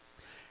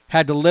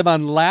 had to live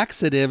on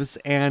laxatives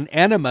and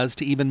enemas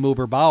to even move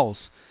her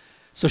bowels.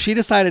 So she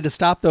decided to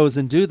stop those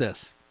and do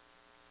this.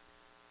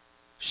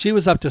 She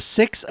was up to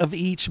 6 of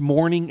each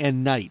morning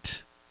and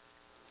night.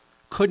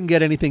 Couldn't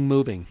get anything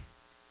moving.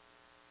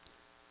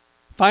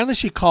 Finally,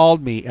 she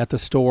called me at the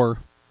store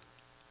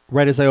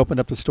right as I opened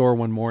up the store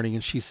one morning,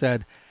 and she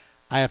said,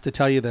 I have to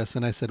tell you this.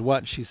 And I said,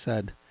 what? She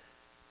said,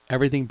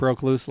 everything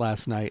broke loose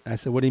last night. I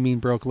said, what do you mean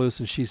broke loose?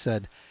 And she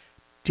said,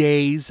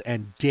 days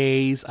and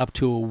days, up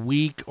to a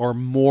week or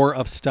more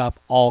of stuff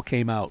all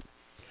came out.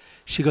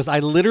 She goes, I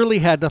literally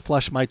had to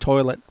flush my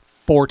toilet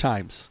 4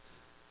 times.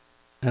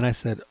 And I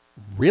said,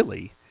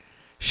 really?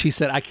 She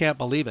said, I can't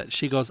believe it.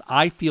 She goes,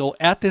 I feel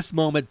at this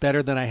moment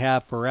better than I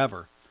have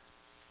forever.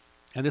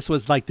 And this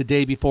was like the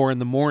day before in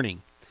the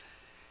morning.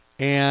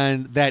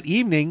 And that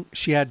evening,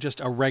 she had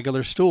just a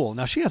regular stool.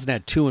 Now, she hasn't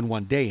had 2 in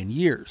one day in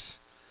years.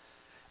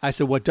 I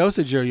said, what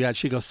dosage are you at?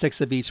 She goes,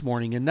 6 of each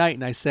morning and night.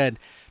 And I said,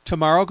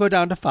 tomorrow go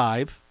down to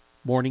 5,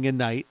 morning and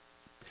night,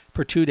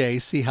 for 2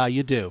 days, see how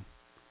you do.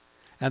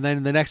 And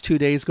then the next 2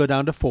 days, go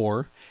down to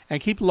 4,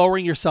 and keep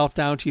lowering yourself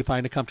down till you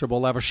find a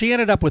comfortable level. She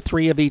ended up with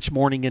 3 of each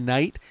morning and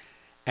night,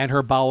 and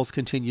her bowels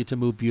continued to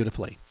move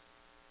beautifully.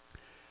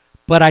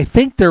 But I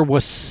think there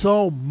was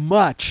so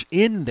much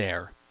in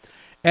there,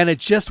 and it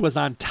just was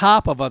on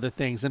top of other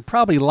things, and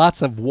probably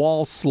lots of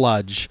wall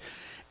sludge.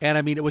 And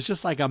I mean, it was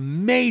just like a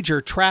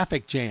major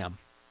traffic jam.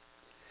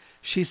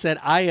 She said,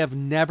 I have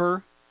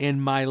never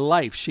in my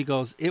life, she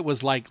goes, it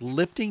was like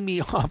lifting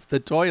me off the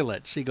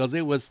toilet. She goes,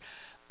 it was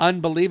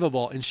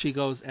unbelievable. And she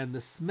goes, and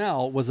the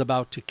smell was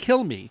about to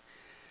kill me.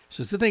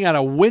 She was sitting out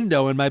a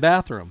window in my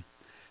bathroom.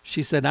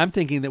 She said, I'm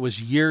thinking that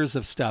was years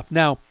of stuff.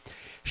 Now,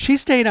 she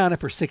stayed on it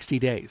for 60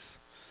 days.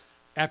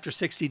 After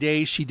 60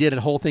 days, she did a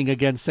whole thing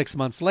again 6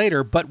 months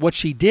later. But what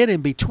she did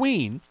in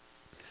between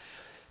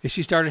is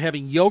she started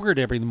having yogurt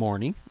every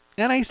morning.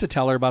 And I used to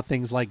tell her about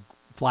things like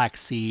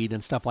flaxseed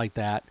and stuff like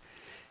that.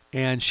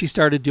 And she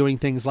started doing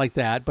things like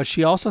that. But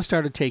she also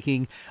started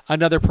taking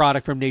another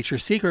product from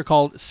Nature's Secret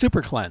called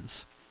Super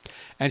Cleanse.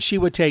 And she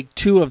would take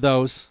 2 of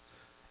those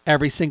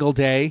every single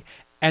day.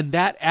 And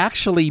that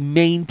actually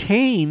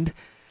maintained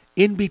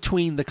in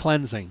between the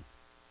cleansing.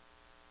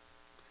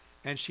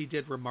 And she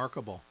did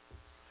remarkable.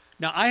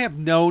 Now, I have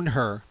known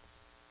her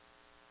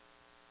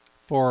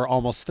for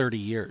almost 30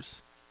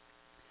 years.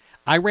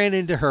 I ran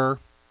into her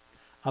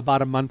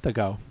about a month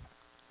ago.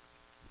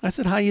 I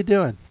said, "How you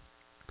doing?"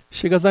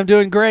 She goes, "I'm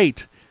doing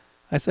great."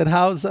 I said,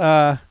 "How's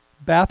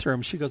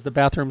bathroom?" She goes, "The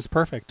bathroom's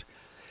perfect."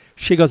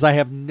 She goes, "I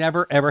have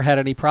never, ever had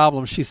any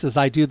problems." She says,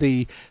 "I do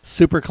the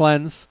super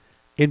cleanse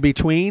in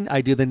between.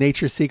 I do the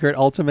Nature Secret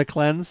Ultimate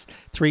Cleanse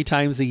 3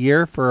 times a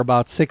year for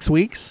about 6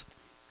 weeks."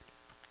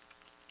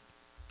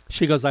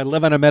 She goes, "I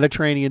live on a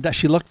Mediterranean diet."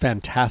 She looked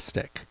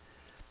fantastic.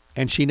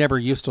 And she never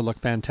used to look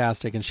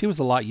fantastic. And she was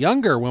a lot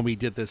younger when we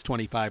did this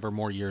 25 or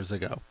more years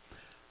ago.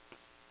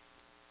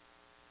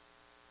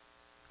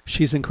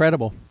 She's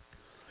incredible.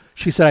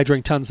 She said, "I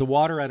drink tons of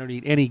water. I don't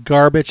eat any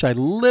garbage. I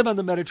live on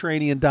the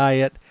Mediterranean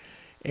diet."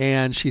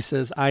 And she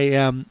says, "I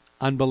am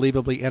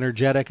unbelievably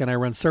energetic and I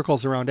run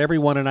circles around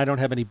everyone and I don't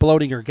have any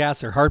bloating or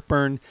gas or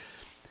heartburn."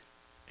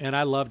 And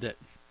I loved it.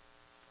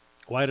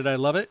 Why did I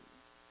love it?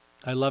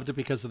 I loved it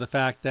because of the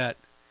fact that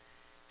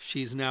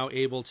she's now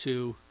able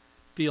to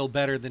feel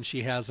better than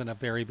she has in a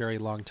very, very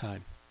long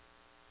time.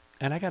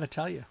 And I got to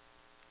tell you,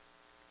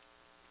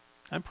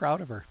 I'm proud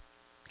of her.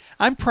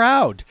 I'm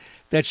proud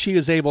that she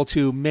is able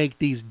to make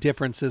these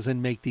differences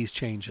and make these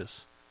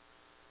changes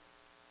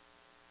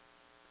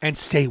and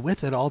stay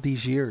with it all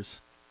these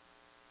years.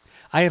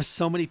 I have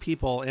so many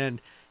people,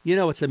 and you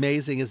know what's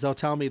amazing is they'll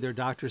tell me their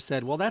doctor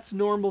said, "Well, that's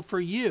normal for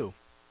you."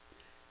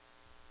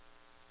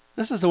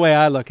 This is the way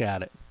I look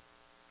at it.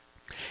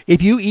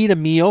 If you eat a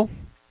meal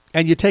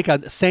and you take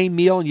a same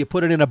meal and you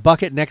put it in a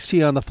bucket next to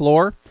you on the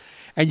floor,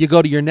 and you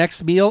go to your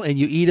next meal and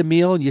you eat a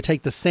meal and you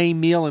take the same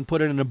meal and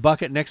put it in a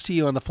bucket next to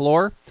you on the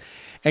floor,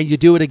 and you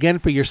do it again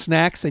for your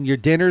snacks and your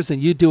dinners,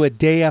 and you do it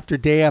day after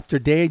day after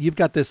day, and you've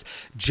got this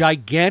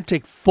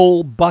gigantic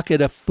full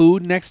bucket of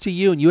food next to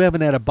you and you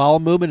haven't had a bowel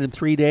movement in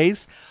 3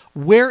 days,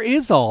 where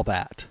is all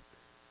that?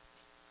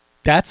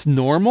 That's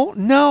normal?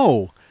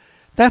 No,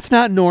 that's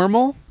not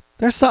normal.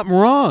 There's something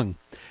wrong.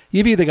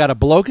 You've either got a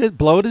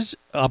blockage,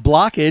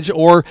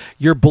 or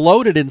you're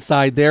bloated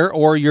inside there,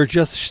 or you're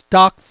just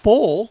stock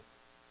full,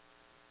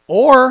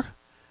 or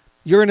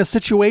you're in a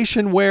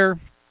situation where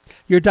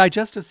your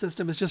digestive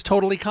system is just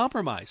totally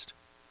compromised.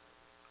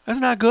 That's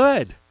not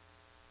good.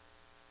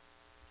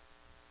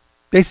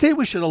 They say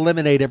we should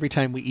eliminate every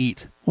time we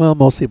eat. Well,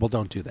 most people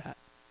don't do that.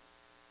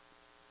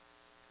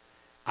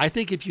 I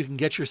think if you can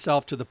get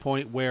yourself to the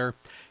point where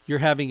you're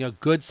having a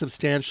good,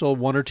 substantial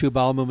 1 or 2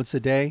 bowel movements a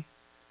day,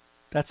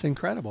 that's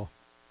incredible.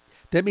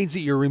 That means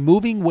that you're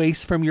removing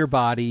waste from your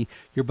body.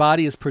 Your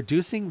body is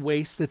producing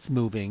waste that's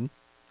moving.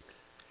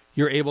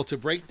 You're able to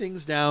break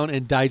things down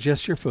and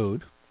digest your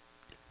food.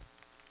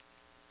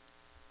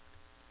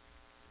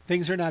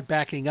 Things are not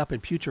backing up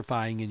and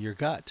putrefying in your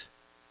gut,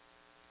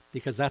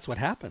 because that's what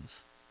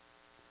happens.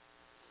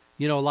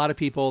 You know, a lot of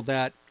people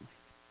that,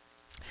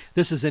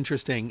 this is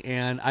interesting,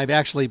 and I've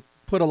actually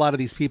put a lot of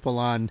these people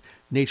on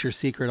Nature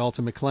Secret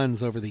Ultimate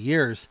Cleanse over the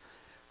years,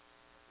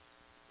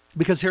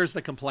 because here's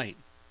the complaint.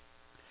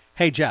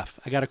 "Hey, Jeff,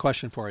 I got a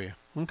question for you."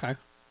 Okay.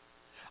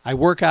 "I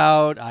work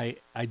out, I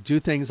do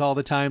things all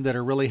the time that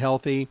are really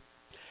healthy,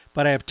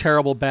 but I have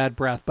terrible bad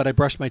breath, but I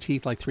brush my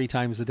teeth like 3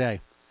 times a day,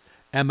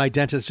 and my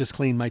dentist just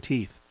cleaned my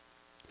teeth.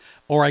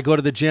 Or I go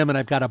to the gym and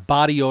I've got a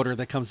body odor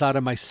that comes out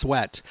of my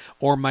sweat,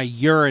 or my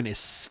urine is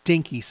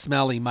stinky,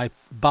 smelly, my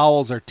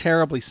bowels are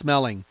terribly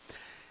smelling.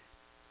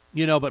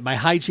 You know, but my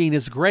hygiene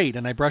is great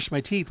and I brush my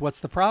teeth. What's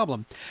the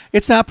problem?"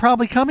 It's not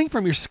probably coming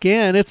from your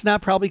skin. It's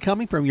not probably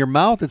coming from your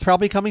mouth. It's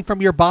probably coming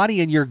from your body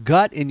and your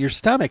gut and your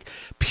stomach.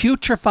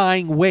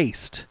 Putrefying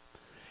waste.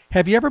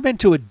 Have you ever been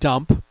to a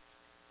dump?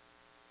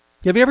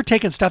 Have you ever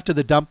taken stuff to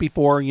the dump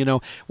before, you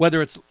know,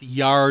 whether it's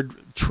yard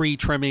tree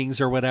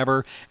trimmings or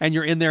whatever, and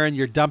you're in there and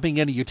you're dumping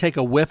it and you take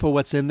a whiff of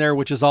what's in there,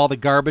 which is all the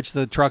garbage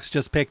the trucks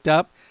just picked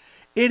up?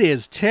 It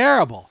is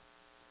terrible.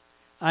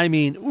 I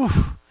mean,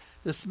 oof.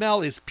 The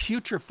smell is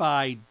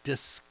putrefied,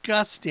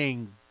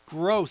 disgusting,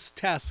 gross,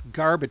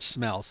 garbage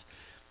smells.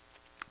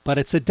 But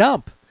it's a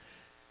dump.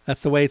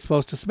 That's the way it's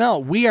supposed to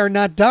smell. We are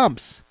not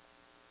dumps.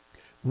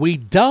 We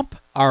dump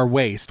our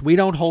waste. We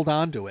don't hold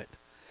on to it.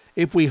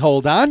 If we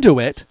hold on to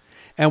it,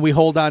 and we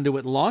hold on to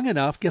it long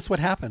enough, guess what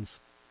happens?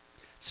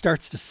 It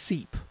starts to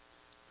seep.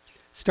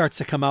 It starts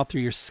to come out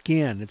through your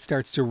skin. It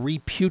starts to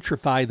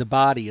reputrefy the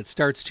body. It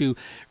starts to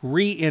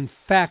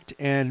reinfect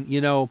and,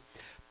 you know,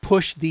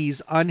 push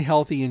these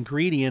unhealthy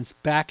ingredients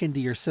back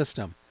into your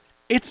system.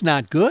 It's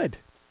not good.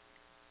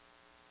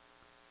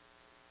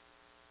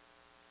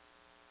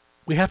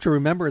 We have to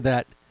remember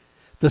that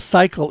the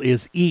cycle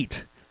is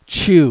eat,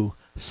 chew,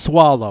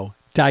 swallow,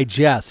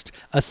 digest,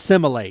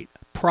 assimilate,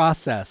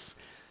 process,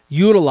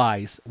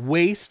 utilize,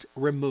 waste,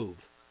 remove.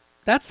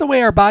 That's the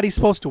way our body's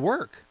supposed to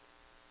work.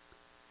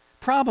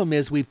 Problem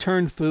is we've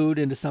turned food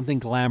into something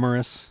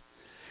glamorous.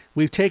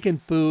 We've taken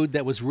food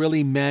that was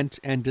really meant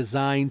and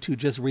designed to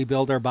just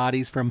rebuild our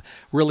bodies from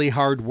really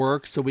hard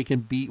work so we can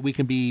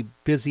be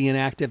busy and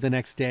active the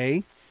next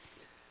day.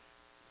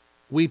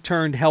 We've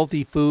turned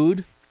healthy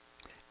food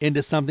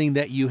into something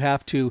that you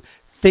have to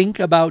think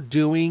about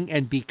doing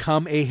and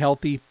become a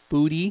healthy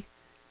foodie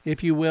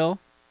if you will,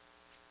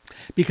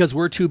 because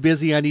we're too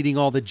busy on eating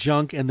all the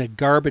junk and the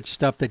garbage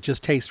stuff that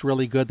just tastes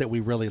really good that we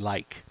really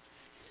like.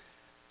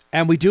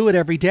 And we do it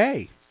every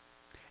day.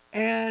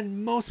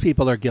 And most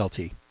people are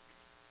guilty.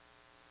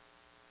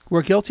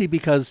 We're guilty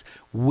because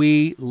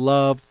we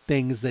love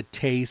things that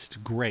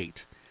taste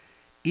great,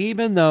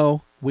 even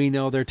though we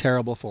know they're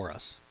terrible for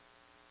us.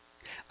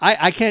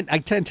 I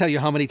can't tell you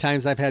how many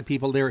times I've had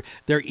people they're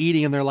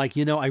eating and they're like,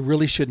 I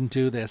really shouldn't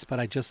do this, but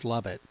I just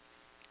love it.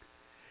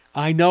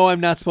 I know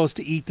I'm not supposed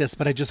to eat this,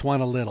 but I just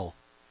want a little.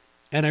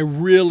 And I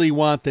really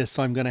want this,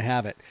 so I'm going to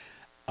have it.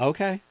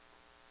 Okay.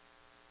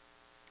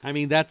 I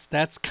mean, that's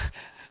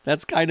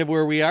kind of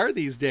where we are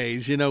these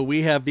days.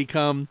 We have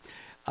become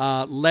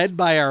led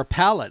by our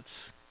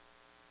palates.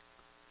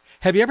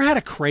 Have you ever had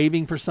a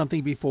craving for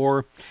something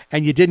before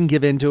and you didn't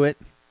give in to it?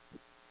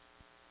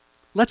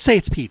 Let's say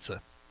it's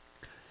pizza.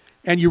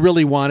 And you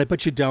really want it,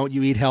 but you don't.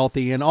 You eat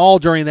healthy. And all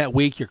during that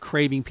week, you're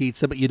craving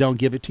pizza, but you don't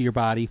give it to your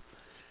body.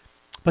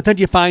 But then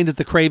you find that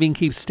the craving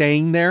keeps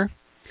staying there.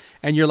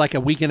 And you're like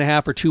a week and a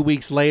half or 2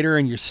 weeks later,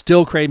 and you're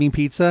still craving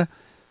pizza.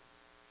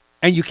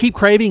 And you keep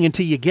craving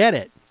until you get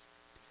it.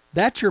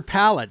 That's your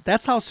palate.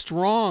 That's how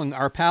strong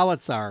our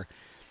palates are.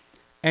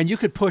 And you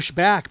could push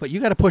back, but you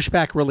got to push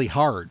back really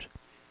hard.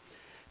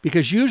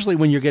 Because usually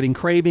when you're getting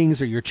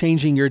cravings or you're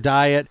changing your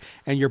diet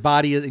and your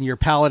body and your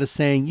palate is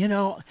saying,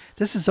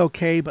 this is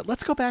okay, but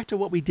let's go back to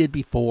what we did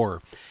before.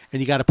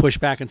 And you got to push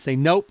back and say,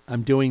 nope,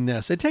 I'm doing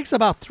this. It takes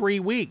about 3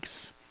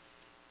 weeks.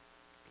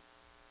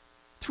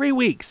 3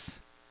 weeks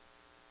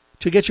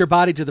to get your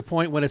body to the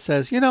point when it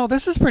says,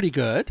 this is pretty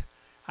good.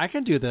 I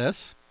can do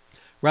this.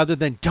 Rather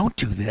than, don't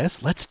do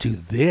this, let's do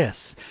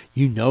this.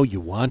 You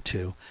want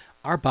to.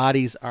 Our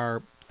bodies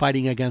are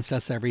fighting against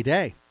us every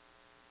day.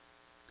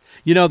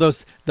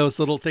 Those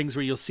little things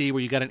where you'll see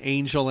where you got an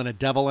angel and a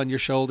devil on your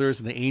shoulders,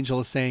 and the angel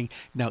is saying,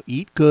 now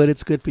eat good,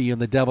 it's good for you.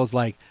 And the devil's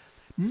like,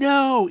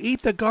 no,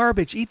 eat the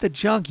garbage, eat the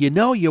junk.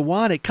 You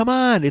want it. Come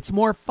on, it's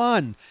more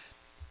fun.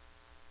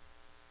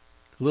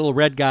 The little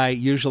red guy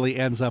usually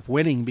ends up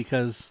winning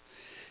because,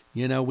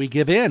 we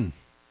give in.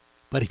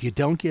 But if you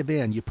don't give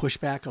in, you push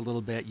back a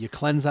little bit, you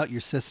cleanse out your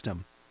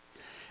system,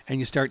 and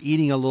you start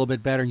eating a little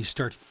bit better, and you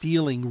start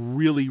feeling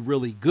really,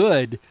 really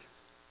good,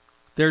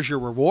 there's your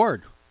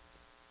reward.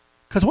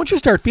 Because once you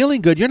start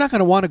feeling good, you're not going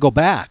to want to go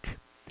back.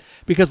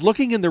 Because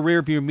looking in the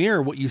rearview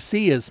mirror, what you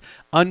see is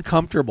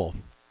uncomfortable,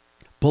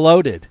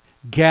 bloated,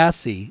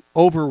 gassy,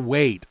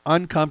 overweight,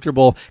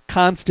 uncomfortable,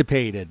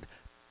 constipated,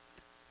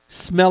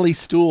 smelly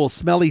stool,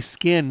 smelly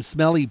skin,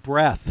 smelly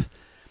breath.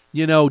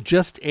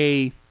 Just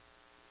a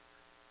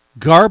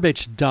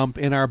garbage dump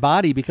in our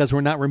body because we're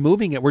not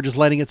removing it. We're just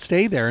letting it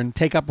stay there and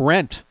take up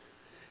rent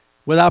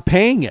without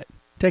paying it,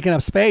 taking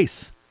up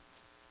space.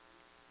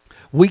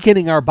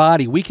 Weakening our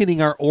body,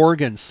 weakening our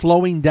organs,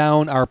 slowing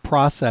down our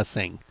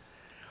processing,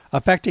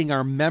 affecting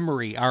our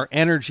memory, our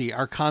energy,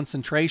 our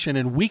concentration,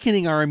 and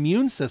weakening our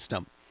immune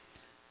system.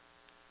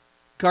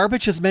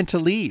 Garbage is meant to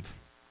leave.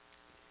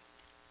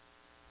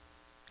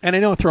 And I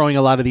know I'm throwing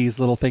a lot of these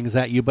little things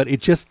at you, but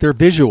they're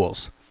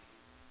visuals.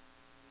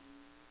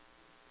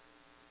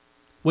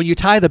 When you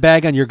tie the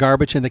bag on your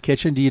garbage in the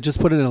kitchen, do you just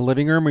put it in the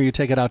living room or you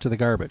take it out to the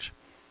garbage?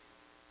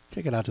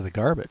 Take it out to the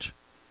garbage.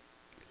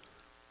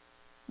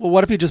 Well,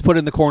 what if you just put it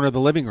in the corner of the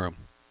living room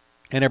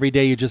and every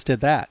day you just did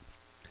that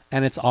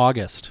and it's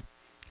August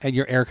and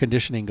your air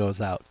conditioning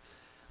goes out?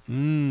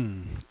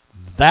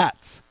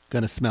 That's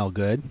going to smell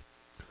good.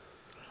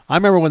 I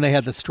remember when they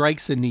had the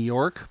strikes in New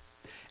York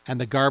and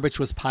the garbage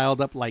was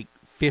piled up like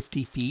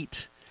 50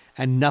 feet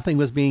and nothing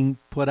was being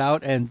put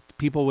out, and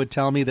people would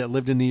tell me that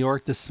lived in New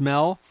York, the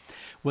smell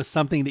was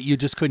something that you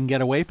just couldn't get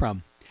away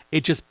from.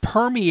 It just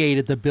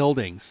permeated the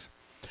buildings.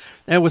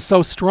 And it was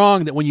so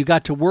strong that when you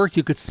got to work,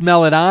 you could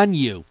smell it on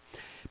you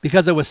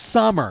because it was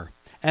summer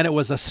and it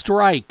was a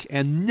strike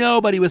and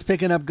nobody was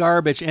picking up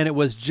garbage and it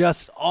was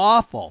just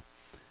awful.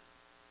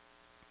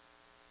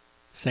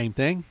 Same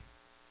thing.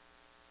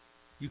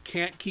 You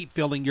can't keep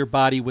filling your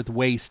body with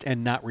waste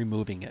and not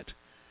removing it.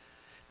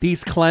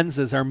 These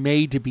cleanses are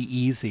made to be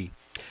easy.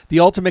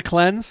 The ultimate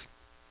cleanse,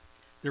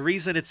 the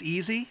reason it's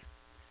easy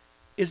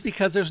is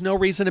because there's no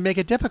reason to make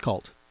it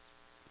difficult.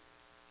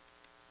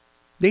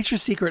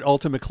 Nature's Secret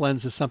Ultimate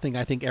Cleanse is something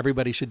I think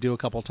everybody should do a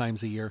couple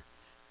times a year.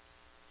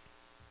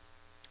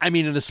 I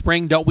mean, in the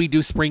spring, don't we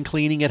do spring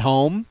cleaning at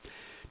home?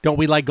 Don't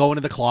we like go into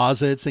the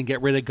closets and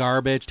get rid of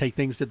garbage, take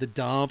things to the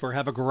dump, or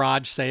have a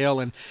garage sale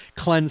and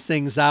cleanse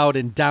things out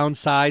and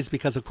downsize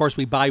because, of course,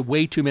 we buy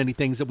way too many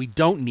things that we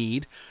don't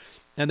need,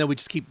 and then we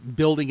just keep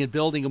building and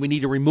building, and we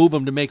need to remove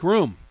them to make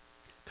room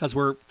because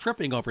we're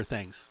tripping over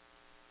things.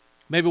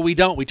 Maybe we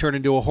don't. We turn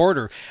into a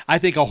hoarder. I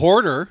think a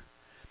hoarder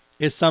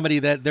is somebody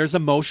that there's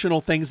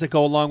emotional things that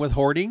go along with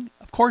hoarding.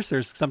 Of course,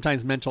 there's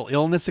sometimes mental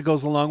illness that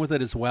goes along with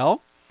it as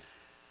well.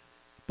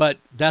 But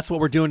that's what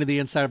we're doing to the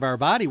inside of our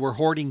body. We're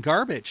hoarding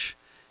garbage,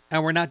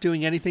 and we're not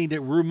doing anything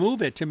to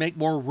remove it, to make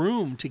more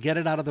room, to get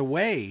it out of the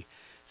way,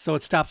 so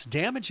it stops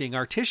damaging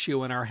our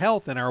tissue and our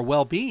health and our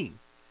well-being.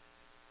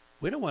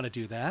 We don't want to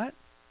do that.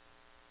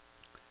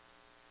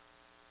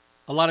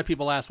 A lot of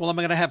people ask, well, am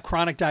I going to have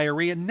chronic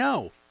diarrhea?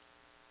 No.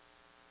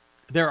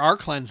 There are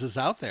cleanses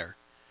out there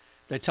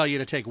that tell you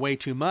to take way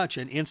too much,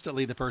 and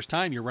instantly the first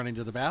time you're running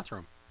to the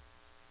bathroom.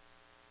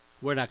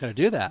 We're not going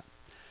to do that.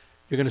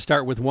 You're going to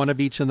start with one of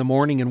each in the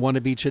morning and one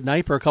of each at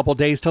night for a couple of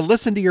days to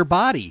listen to your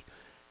body,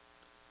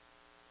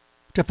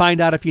 to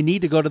find out if you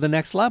need to go to the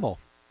next level.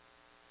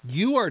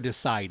 You are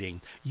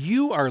deciding.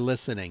 You are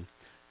listening.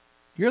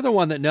 You're the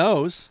one that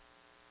knows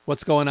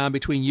what's going on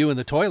between you and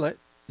the toilet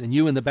and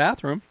you in the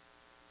bathroom.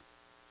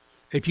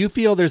 If you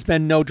feel there's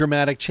been no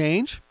dramatic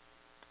change,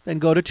 then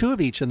go to 2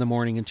 of each in the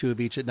morning and 2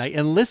 of each at night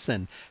and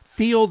listen.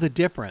 Feel the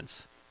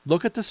difference.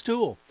 Look at the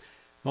stool.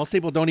 Most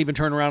people don't even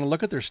turn around and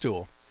look at their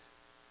stool.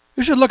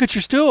 You should look at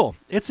your stool.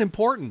 It's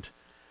important.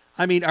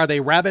 I mean, are they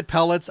rabbit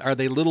pellets? Are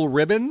they little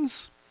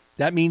ribbons?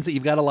 That means that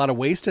you've got a lot of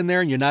waste in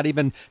there and you're not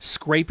even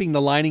scraping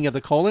the lining of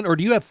the colon? Or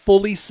do you have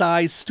fully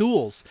sized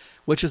stools,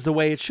 which is the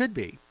way it should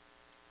be?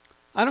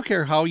 I don't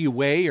care how you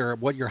weigh or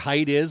what your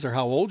height is or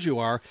how old you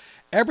are.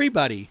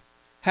 Everybody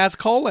has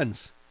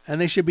colons,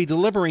 and they should be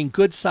delivering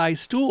good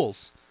sized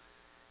stools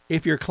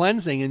if you're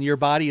cleansing and your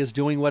body is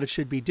doing what it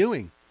should be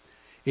doing.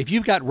 If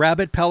you've got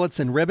rabbit pellets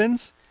and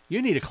ribbons,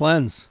 you need a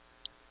cleanse.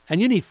 And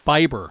you need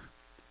fiber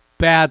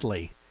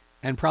badly,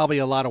 and probably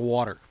a lot of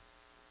water.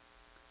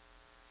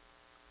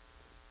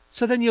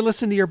 So then you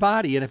listen to your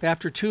body, and if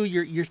after 2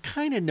 you're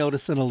kind of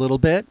noticing a little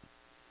bit,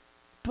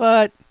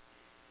 but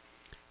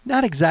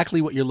not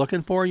exactly what you're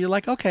looking for, you're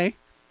like, okay,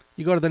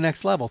 you go to the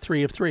next level,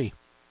 3 of 3.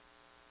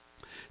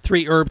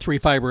 3 herb, 3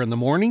 fiber in the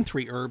morning,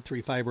 3 herb,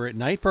 3 fiber at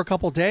night for a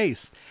couple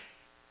days.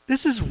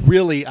 This is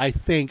really, I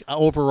think,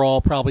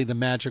 overall probably the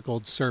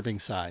magical serving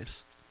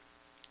size.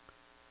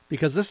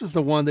 Because this is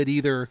the one that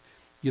either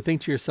you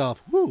think to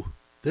yourself, whoo,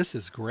 this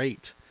is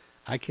great.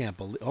 I can't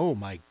believe, oh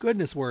my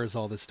goodness, where is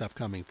all this stuff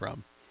coming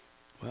from?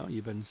 Well,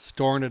 you've been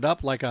storing it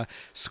up like a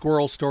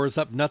squirrel stores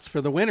up nuts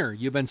for the winter.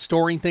 You've been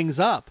storing things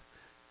up.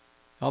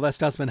 All that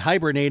stuff's been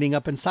hibernating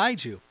up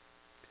inside you.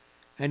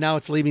 And now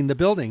it's leaving the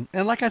building.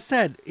 And like I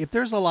said, if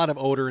there's a lot of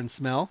odor and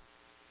smell,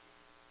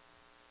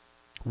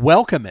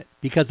 welcome it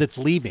because it's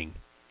leaving.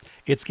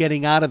 It's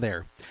getting out of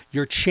there.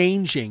 You're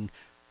changing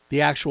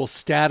the actual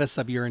status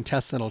of your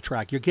intestinal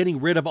tract. You're getting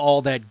rid of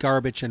all that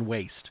garbage and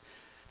waste.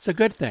 It's a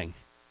good thing.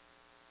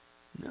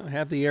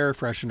 Have the air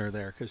freshener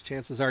there because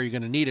chances are you're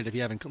going to need it if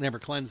you haven't never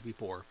cleansed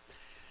before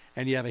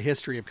and you have a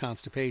history of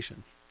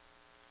constipation.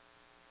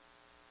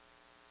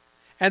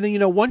 And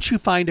then, once you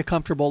find a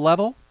comfortable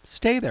level,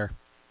 stay there.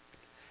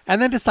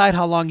 And then decide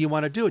how long you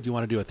want to do it. Do you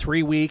want to do a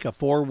 3-week, a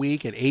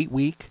 4-week, an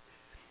 8-week?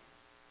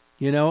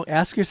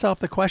 Ask yourself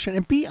the question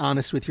and be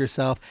honest with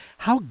yourself.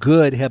 How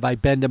good have I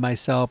been to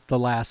myself the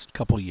last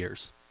couple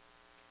years?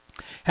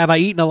 Have I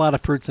eaten a lot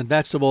of fruits and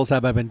vegetables?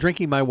 Have I been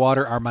drinking my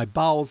water? Are my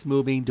bowels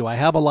moving? Do I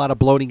have a lot of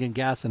bloating and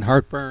gas and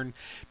heartburn?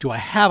 Do I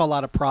have a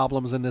lot of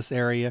problems in this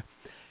area?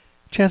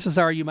 Chances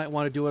are you might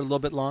want to do it a little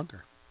bit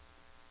longer.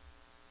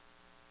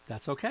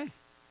 That's okay.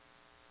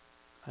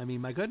 I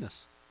mean, my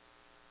goodness.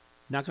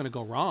 Not going to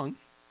go wrong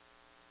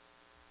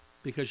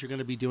because you're going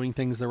to be doing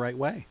things the right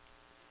way.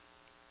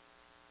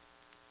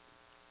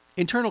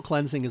 Internal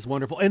cleansing is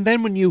wonderful. And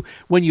then when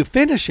you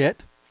finish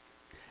it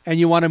and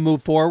you want to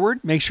move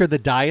forward, make sure the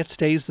diet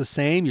stays the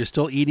same. You're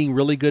still eating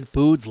really good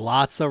foods,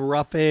 lots of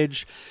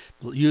roughage.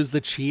 Use the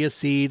chia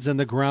seeds and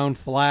the ground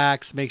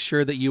flax. Make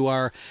sure that you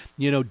are,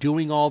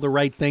 doing all the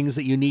right things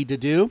that you need to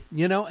do,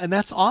 and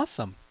that's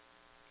awesome.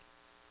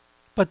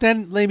 But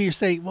then maybe you're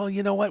saying, well,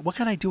 you know what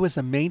can I do as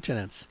a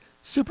maintenance?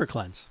 Super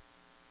cleanse.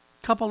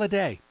 Couple a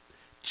day.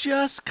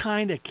 Just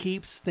kind of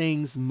keeps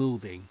things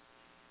moving.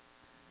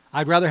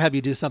 I'd rather have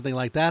you do something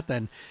like that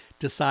than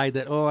decide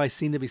that, I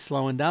seem to be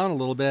slowing down a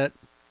little bit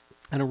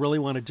and I really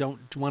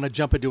don't want to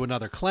jump into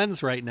another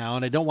cleanse right now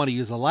and I don't want to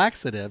use a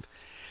laxative.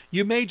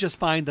 You may just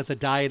find that the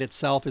diet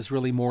itself is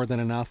really more than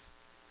enough.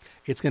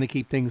 It's going to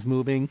keep things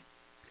moving.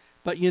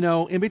 But,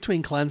 in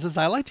between cleanses,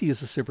 I like to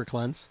use a super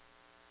cleanse.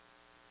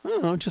 I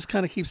don't know, it just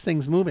kind of keeps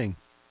things moving.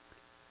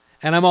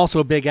 And I'm also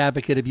a big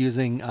advocate of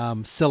using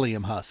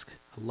psyllium husk.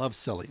 I love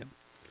psyllium.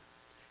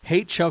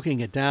 Hate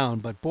choking it down,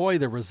 but boy,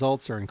 the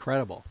results are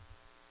incredible.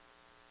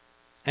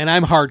 And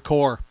I'm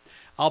hardcore.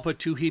 I'll put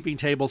 2 heaping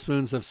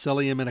tablespoons of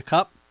psyllium in a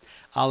cup.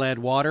 I'll add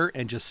water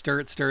and just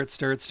stir it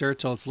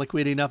till it's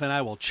liquid enough, and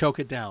I will choke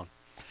it down.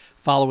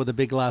 Follow with a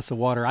big glass of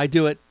water. I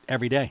do it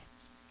every day.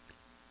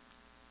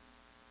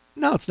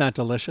 No, it's not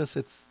delicious.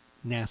 It's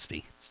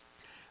nasty.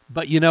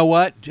 But you know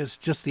what?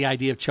 Just the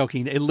idea of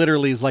choking, it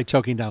literally is like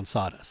choking down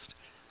sawdust.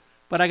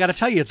 But I got to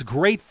tell you, it's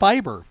great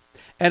fiber.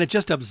 And it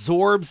just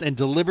absorbs and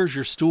delivers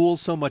your stool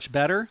so much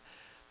better.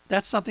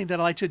 That's something that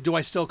I like to do. Do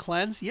I still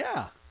cleanse?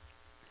 Yeah.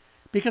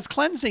 Because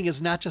cleansing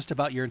is not just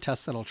about your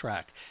intestinal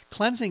tract.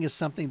 Cleansing is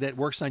something that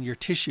works on your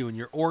tissue and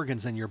your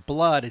organs and your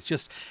blood. It's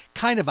just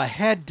kind of a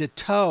head to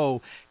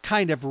toe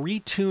kind of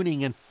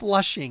retuning and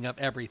flushing of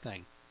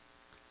everything.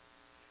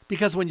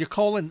 Because when your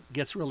colon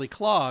gets really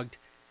clogged,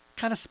 it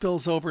kind of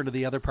spills over into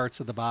the other parts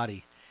of the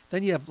body.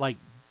 Then you have like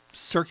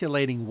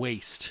circulating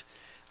waste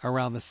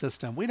around the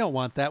system. We don't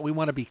want that. We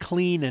want to be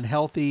clean and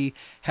healthy,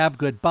 have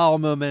good bowel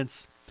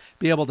movements,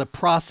 be able to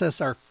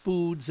process our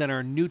foods and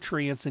our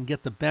nutrients and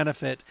get the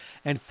benefit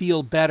and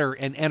feel better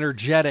and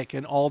energetic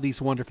and all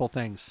these wonderful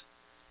things.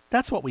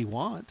 That's what we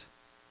want.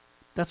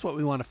 That's what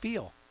we want to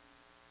feel.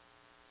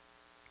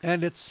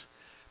 And it's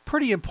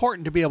pretty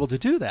important to be able to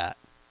do that.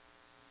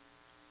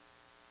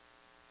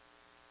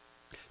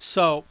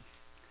 So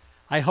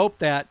I hope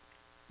that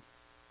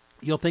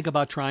you'll think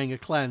about trying a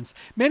cleanse.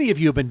 Many of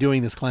you have been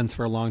doing this cleanse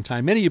for a long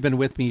time. Many of you have been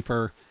with me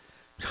for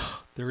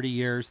 30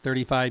 years,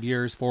 35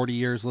 years, 40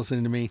 years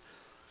listening to me.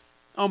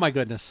 Oh my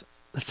goodness,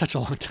 that's such a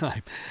long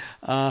time.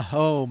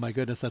 Oh my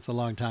goodness, that's a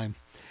long time.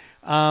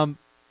 And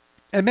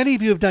many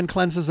of you have done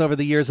cleanses over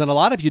the years, and a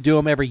lot of you do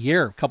them every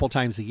year, a couple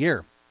times a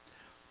year.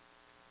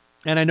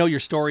 And I know your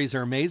stories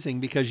are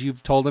amazing because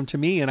you've told them to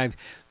me, and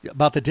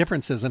about the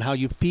differences and how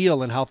you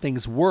feel and how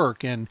things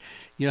work, and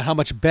how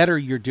much better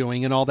you're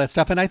doing and all that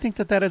stuff. And I think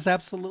that that is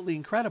absolutely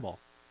incredible,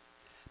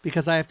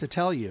 because I have to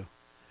tell you,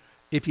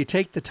 if you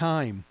take the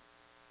time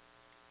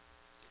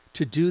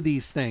to do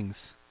these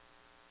things,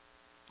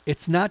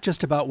 it's not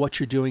just about what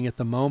you're doing at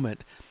the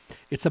moment.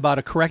 It's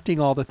about correcting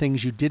all the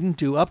things you didn't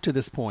do up to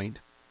this point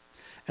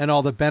and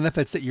all the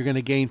benefits that you're going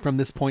to gain from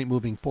this point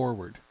moving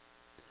forward.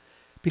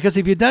 Because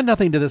if you've done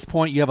nothing to this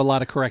point, you have a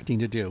lot of correcting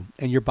to do,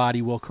 and your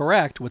body will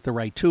correct with the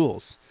right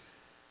tools.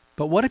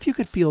 But what if you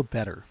could feel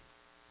better?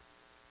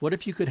 What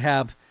if you could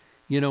have,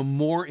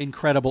 more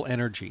incredible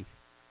energy?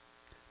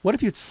 What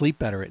if you'd sleep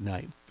better at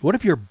night? What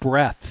if your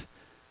breath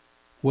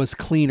was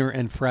cleaner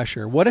and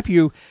fresher? What if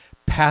you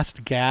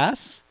passed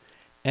gas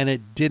and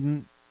it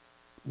didn't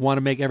want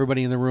to make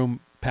everybody in the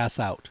room pass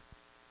out?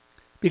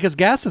 Because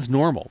gas is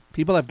normal.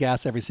 People have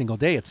gas every single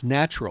day. It's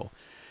natural.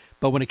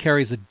 But when it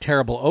carries a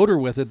terrible odor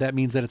with it, that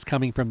means that it's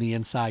coming from the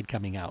inside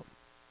coming out.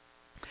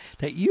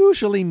 That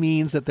usually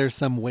means that there's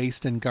some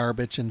waste and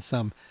garbage and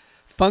some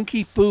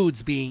funky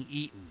foods being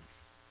eaten.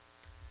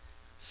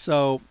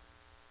 So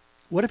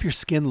what if your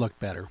skin looked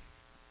better?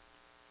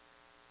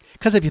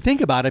 Because if you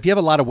think about it, if you have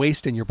a lot of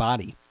waste in your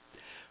body,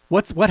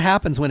 what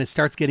happens when it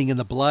starts getting in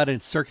the blood and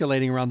it's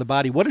circulating around the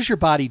body? What does your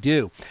body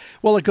do?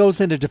 Well, it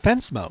goes into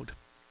defense mode.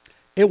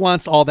 It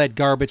wants all that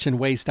garbage and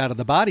waste out of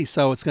the body,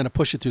 so it's going to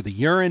push it through the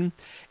urine.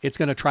 It's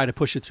going to try to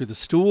push it through the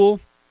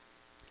stool,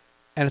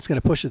 and it's going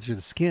to push it through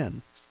the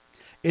skin.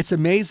 It's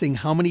amazing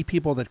how many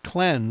people that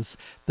cleanse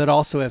that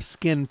also have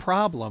skin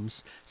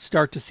problems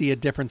start to see a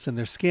difference in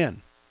their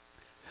skin,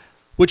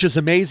 which is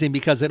amazing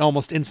because it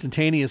almost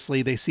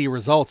instantaneously they see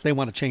results. They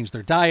want to change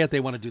their diet. They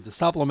want to do the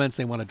supplements.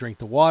 They want to drink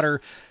the water,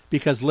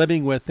 because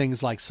living with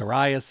things like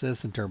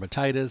psoriasis and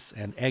dermatitis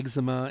and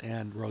eczema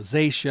and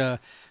rosacea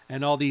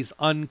and all these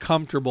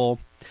uncomfortable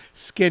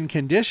skin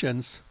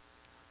conditions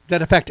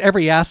that affect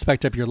every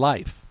aspect of your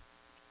life.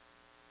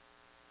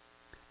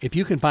 If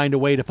you can find a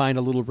way to find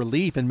a little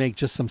relief and make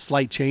just some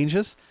slight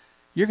changes,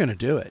 you're going to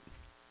do it.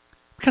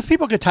 Because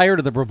people get tired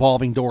of the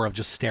revolving door of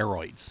just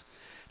steroids.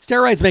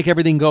 Steroids make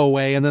everything go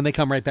away, and then they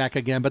come right back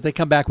again, but they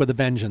come back with a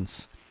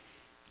vengeance.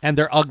 And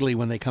they're ugly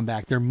when they come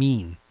back. They're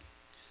mean.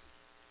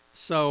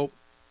 So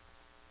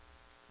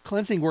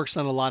cleansing works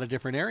on a lot of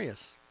different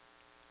areas.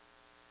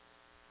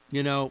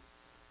 I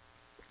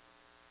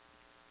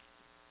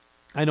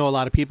know a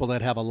lot of people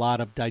that have a lot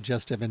of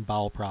digestive and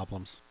bowel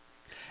problems.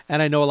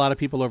 And I know a lot of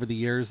people over the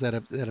years that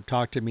have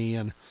talked to me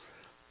and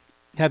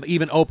have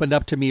even opened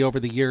up to me over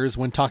the years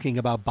when talking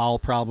about bowel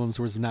problems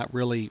was not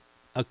really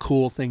a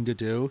cool thing to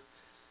do.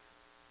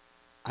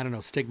 I don't know,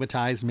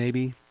 stigmatized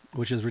maybe,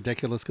 which is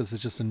ridiculous because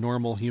it's just a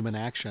normal human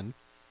action.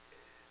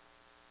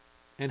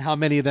 And how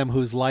many of them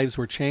whose lives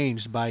were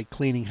changed by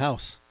cleaning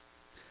house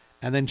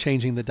and then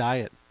changing the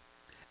diet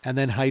and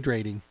then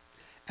hydrating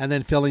and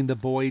then filling the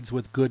voids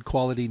with good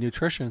quality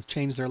nutrition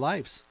changed their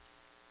lives.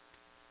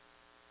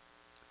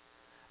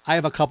 I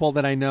have a couple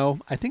that I know.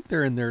 I think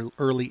they're in their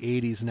early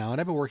 80s now,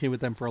 and I've been working with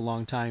them for a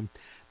long time.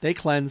 They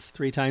cleanse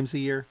 3 times a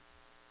year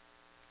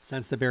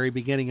since the very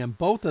beginning, and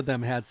both of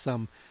them had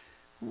some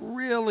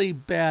really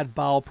bad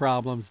bowel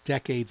problems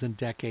decades and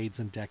decades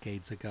and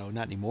decades ago.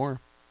 Not anymore.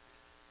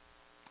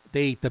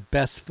 They eat the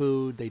best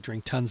food. They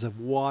drink tons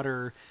of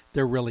water.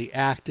 They're really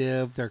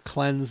active. Their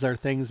cleanse are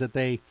things that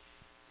they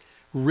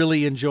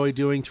really enjoy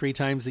doing 3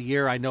 times a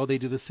year. I know they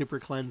do the super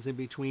cleanse in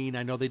between.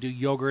 I know they do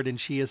yogurt and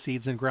chia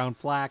seeds and ground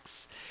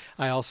flax.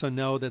 I also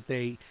know that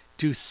they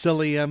do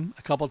psyllium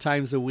a couple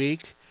times a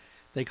week.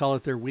 They call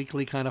it their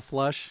weekly kind of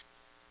flush.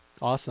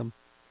 Awesome.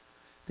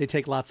 They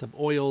take lots of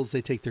oils.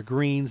 They take their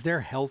greens. They're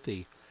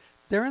healthy.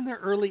 They're in their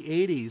early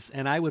 80s,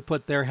 and I would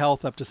put their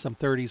health up to some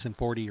 30s and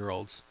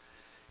 40-year-olds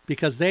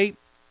because they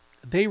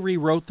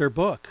rewrote their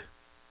book.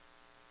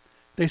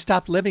 They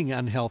stopped living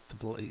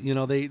unhealthily.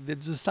 They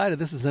decided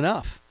this is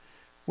enough.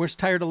 We're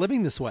tired of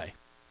living this way.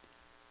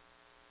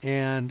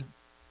 And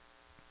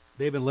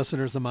they've been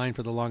listeners of mine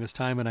for the longest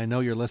time, and I know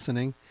you're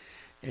listening.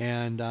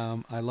 And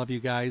I love you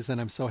guys, and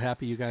I'm so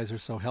happy you guys are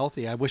so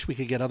healthy. I wish we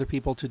could get other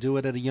people to do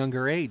it at a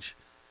younger age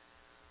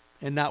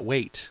and not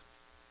wait.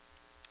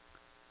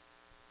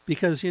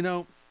 Because,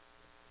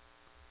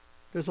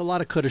 there's a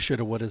lot of coulda,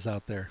 shoulda, wouldas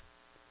out there.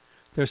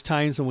 There's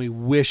times when we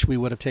wish we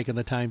would have taken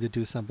the time to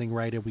do something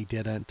right and we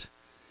didn't.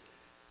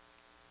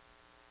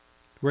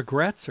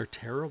 Regrets are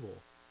terrible.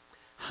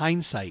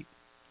 Hindsight,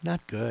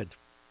 not good.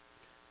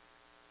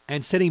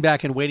 And sitting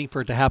back and waiting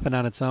for it to happen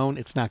on its own,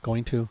 it's not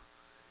going to.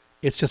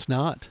 It's just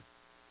not.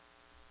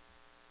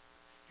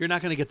 You're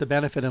not going to get the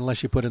benefit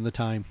unless you put in the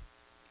time.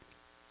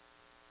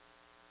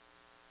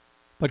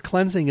 But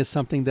cleansing is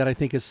something that I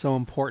think is so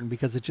important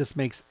because it just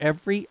makes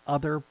every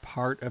other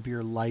part of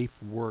your life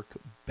work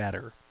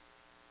better.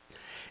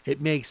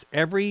 It makes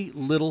every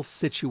little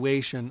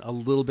situation a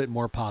little bit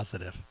more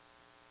positive.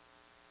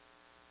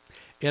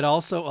 It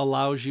also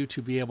allows you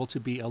to be able to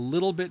be a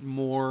little bit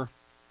more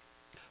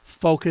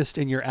focused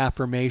in your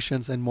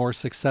affirmations and more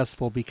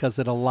successful because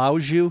it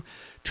allows you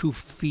to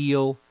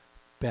feel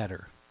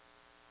better.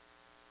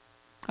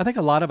 I think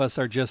a lot of us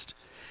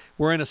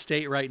we're in a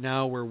state right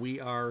now where we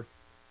are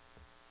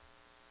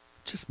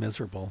just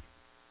miserable.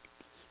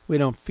 We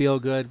don't feel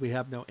good. We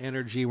have no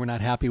energy. We're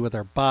not happy with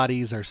our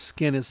bodies. Our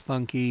skin is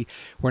funky.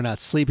 We're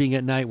not sleeping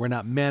at night. We're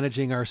not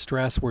managing our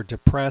stress. We're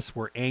depressed.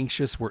 We're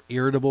anxious. We're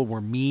irritable.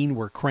 We're mean.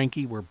 We're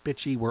cranky. We're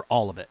bitchy. We're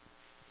all of it.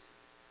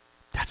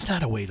 That's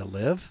not a way to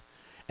live.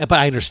 But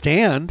I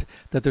understand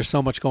that there's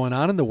so much going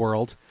on in the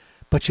world,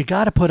 but you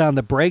got to put on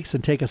the brakes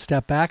and take a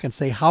step back and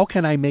say, how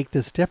can I make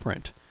this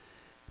different?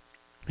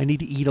 I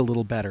need to eat a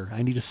little better.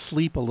 I need to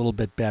sleep a little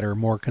bit better,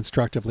 more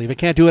constructively. If I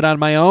can't do it on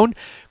my own,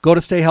 go to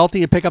Stay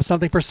Healthy and pick up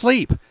something for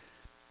sleep.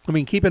 I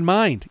mean, keep in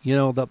mind,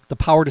 the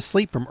Power to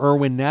Sleep from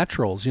Irwin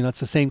Naturals. It's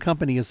the same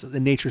company as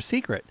the Nature's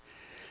Secret.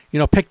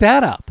 Pick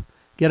that up.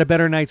 Get a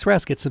better night's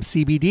rest. Get some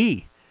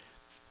CBD.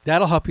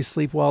 That'll help you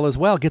sleep well as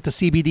well. Get the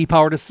CBD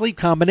Power to Sleep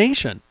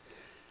combination.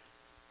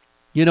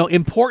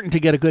 Important to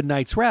get a good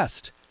night's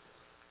rest.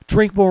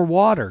 Drink more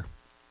water.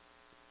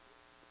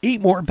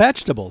 Eat more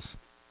vegetables.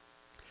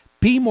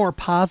 Be more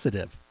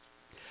positive.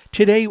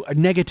 Today,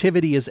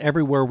 negativity is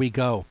everywhere we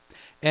go.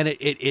 And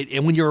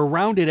and when you're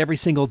around it every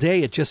single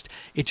day, it just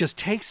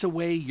takes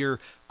away your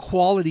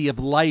quality of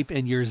life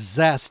and your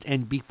zest.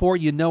 And before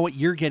you know it,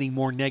 you're getting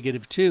more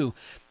negative too,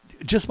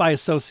 just by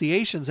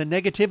associations. And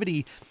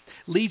negativity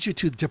leads you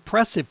to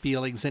depressive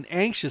feelings and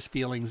anxious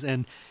feelings,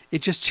 and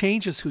it just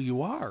changes who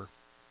you are.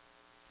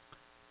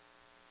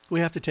 We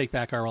have to take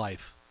back our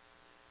life.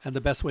 And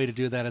the best way to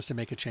do that is to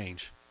make a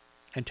change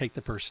and take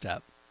the first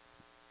step.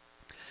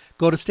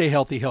 Go to Stay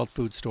Healthy Health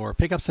Food Store.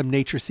 Pick up some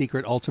Nature's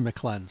Secret Ultimate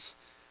Cleanse.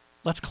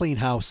 Let's clean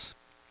house.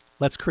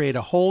 Let's create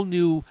a whole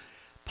new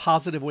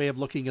positive way of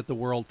looking at the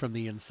world from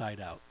the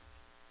inside out.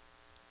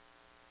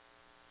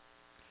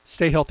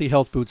 Stay Healthy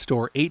Health Food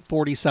Store,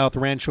 840 South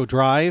Rancho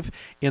Drive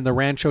in the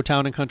Rancho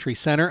Town and Country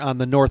Center on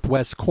the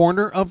northwest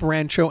corner of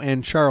Rancho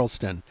and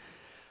Charleston.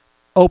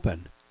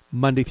 Open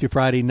Monday through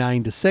Friday,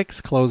 9 to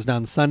 6, closed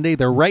on Sunday.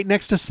 They're right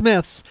next to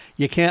Smith's.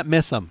 You can't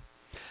miss them.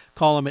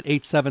 Call them at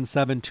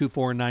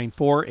 877-2494,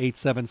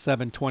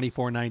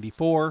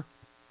 877-2494.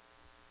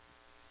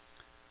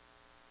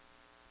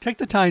 Take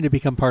the time to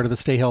become part of the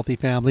Stay Healthy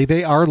family.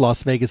 They are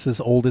Las Vegas's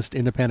oldest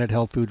independent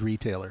health food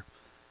retailer.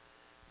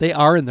 They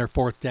are in their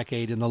fourth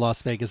decade in the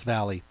Las Vegas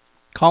Valley.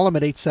 Call them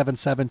at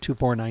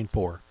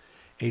 877-2494,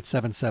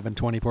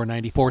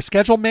 877-2494.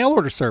 Schedule mail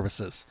order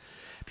services.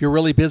 If you're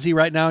really busy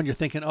right now and you're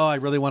thinking, I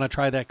really want to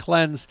try that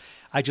cleanse,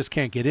 I just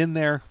can't get in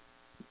there,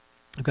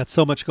 I've got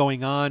so much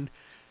going on,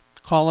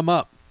 call them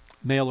up.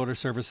 Mail order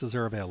services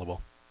are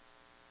available.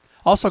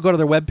 Also, go to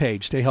their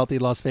webpage,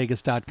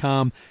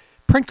 stayhealthylasvegas.com.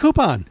 Print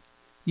coupon.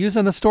 Use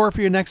in the store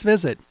for your next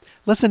visit.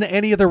 Listen to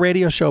any of the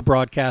radio show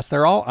broadcasts.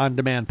 They're all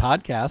on-demand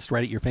podcasts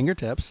right at your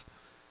fingertips.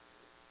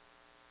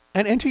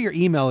 And enter your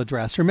email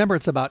address. Remember,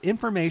 it's about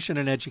information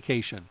and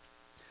education.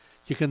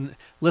 You can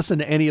listen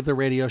to any of the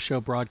radio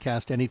show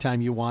broadcasts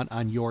anytime you want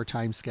on your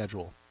time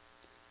schedule.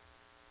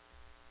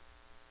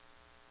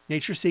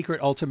 Nature's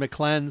Secret Ultimate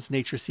Cleanse,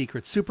 Nature's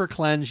Secret Super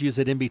Cleanse. Use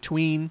it in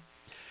between.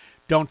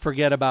 Don't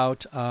forget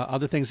about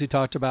other things we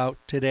talked about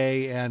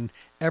today and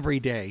every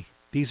day.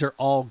 These are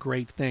all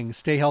great things.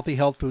 Stay Healthy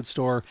Health Food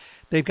Store.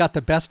 They've got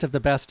the best of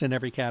the best in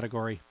every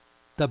category.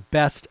 The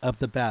best of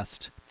the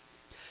best.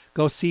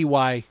 Go see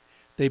why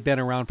they've been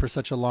around for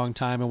such a long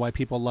time and why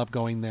people love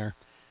going there.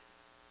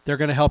 They're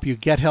going to help you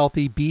get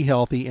healthy, be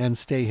healthy, and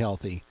stay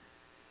healthy.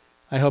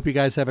 I hope you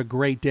guys have a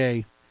great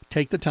day.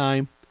 Take the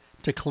time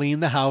to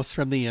clean the house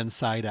from the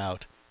inside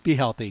out. Be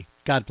healthy.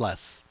 God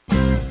bless.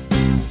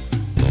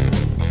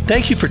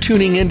 Thank you for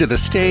tuning in to the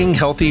Staying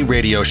Healthy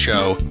Radio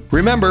Show.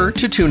 Remember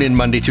to tune in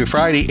Monday through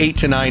Friday, 8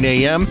 to 9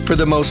 a.m. for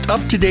the most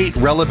up-to-date,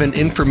 relevant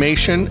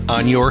information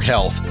on your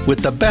health with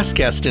the best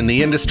guest in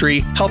the industry,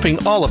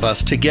 helping all of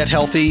us to get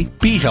healthy,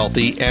 be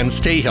healthy, and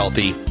stay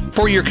healthy.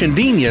 For your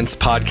convenience,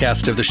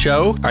 podcasts of the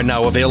show are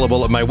now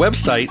available at my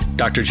website,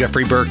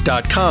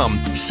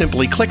 drjeffreyburke.com.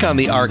 Simply click on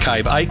the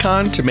archive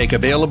icon to make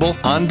available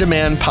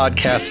on-demand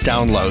podcast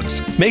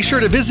downloads. Make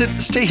sure to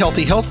visit Stay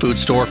Healthy Health Food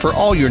Store for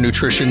all your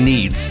nutrition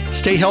needs.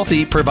 Stay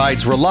Healthy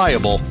provides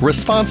reliable,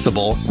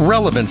 responsible,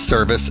 relevant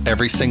service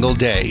every single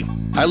day.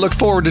 I look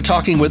forward to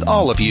talking with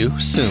all of you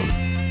soon.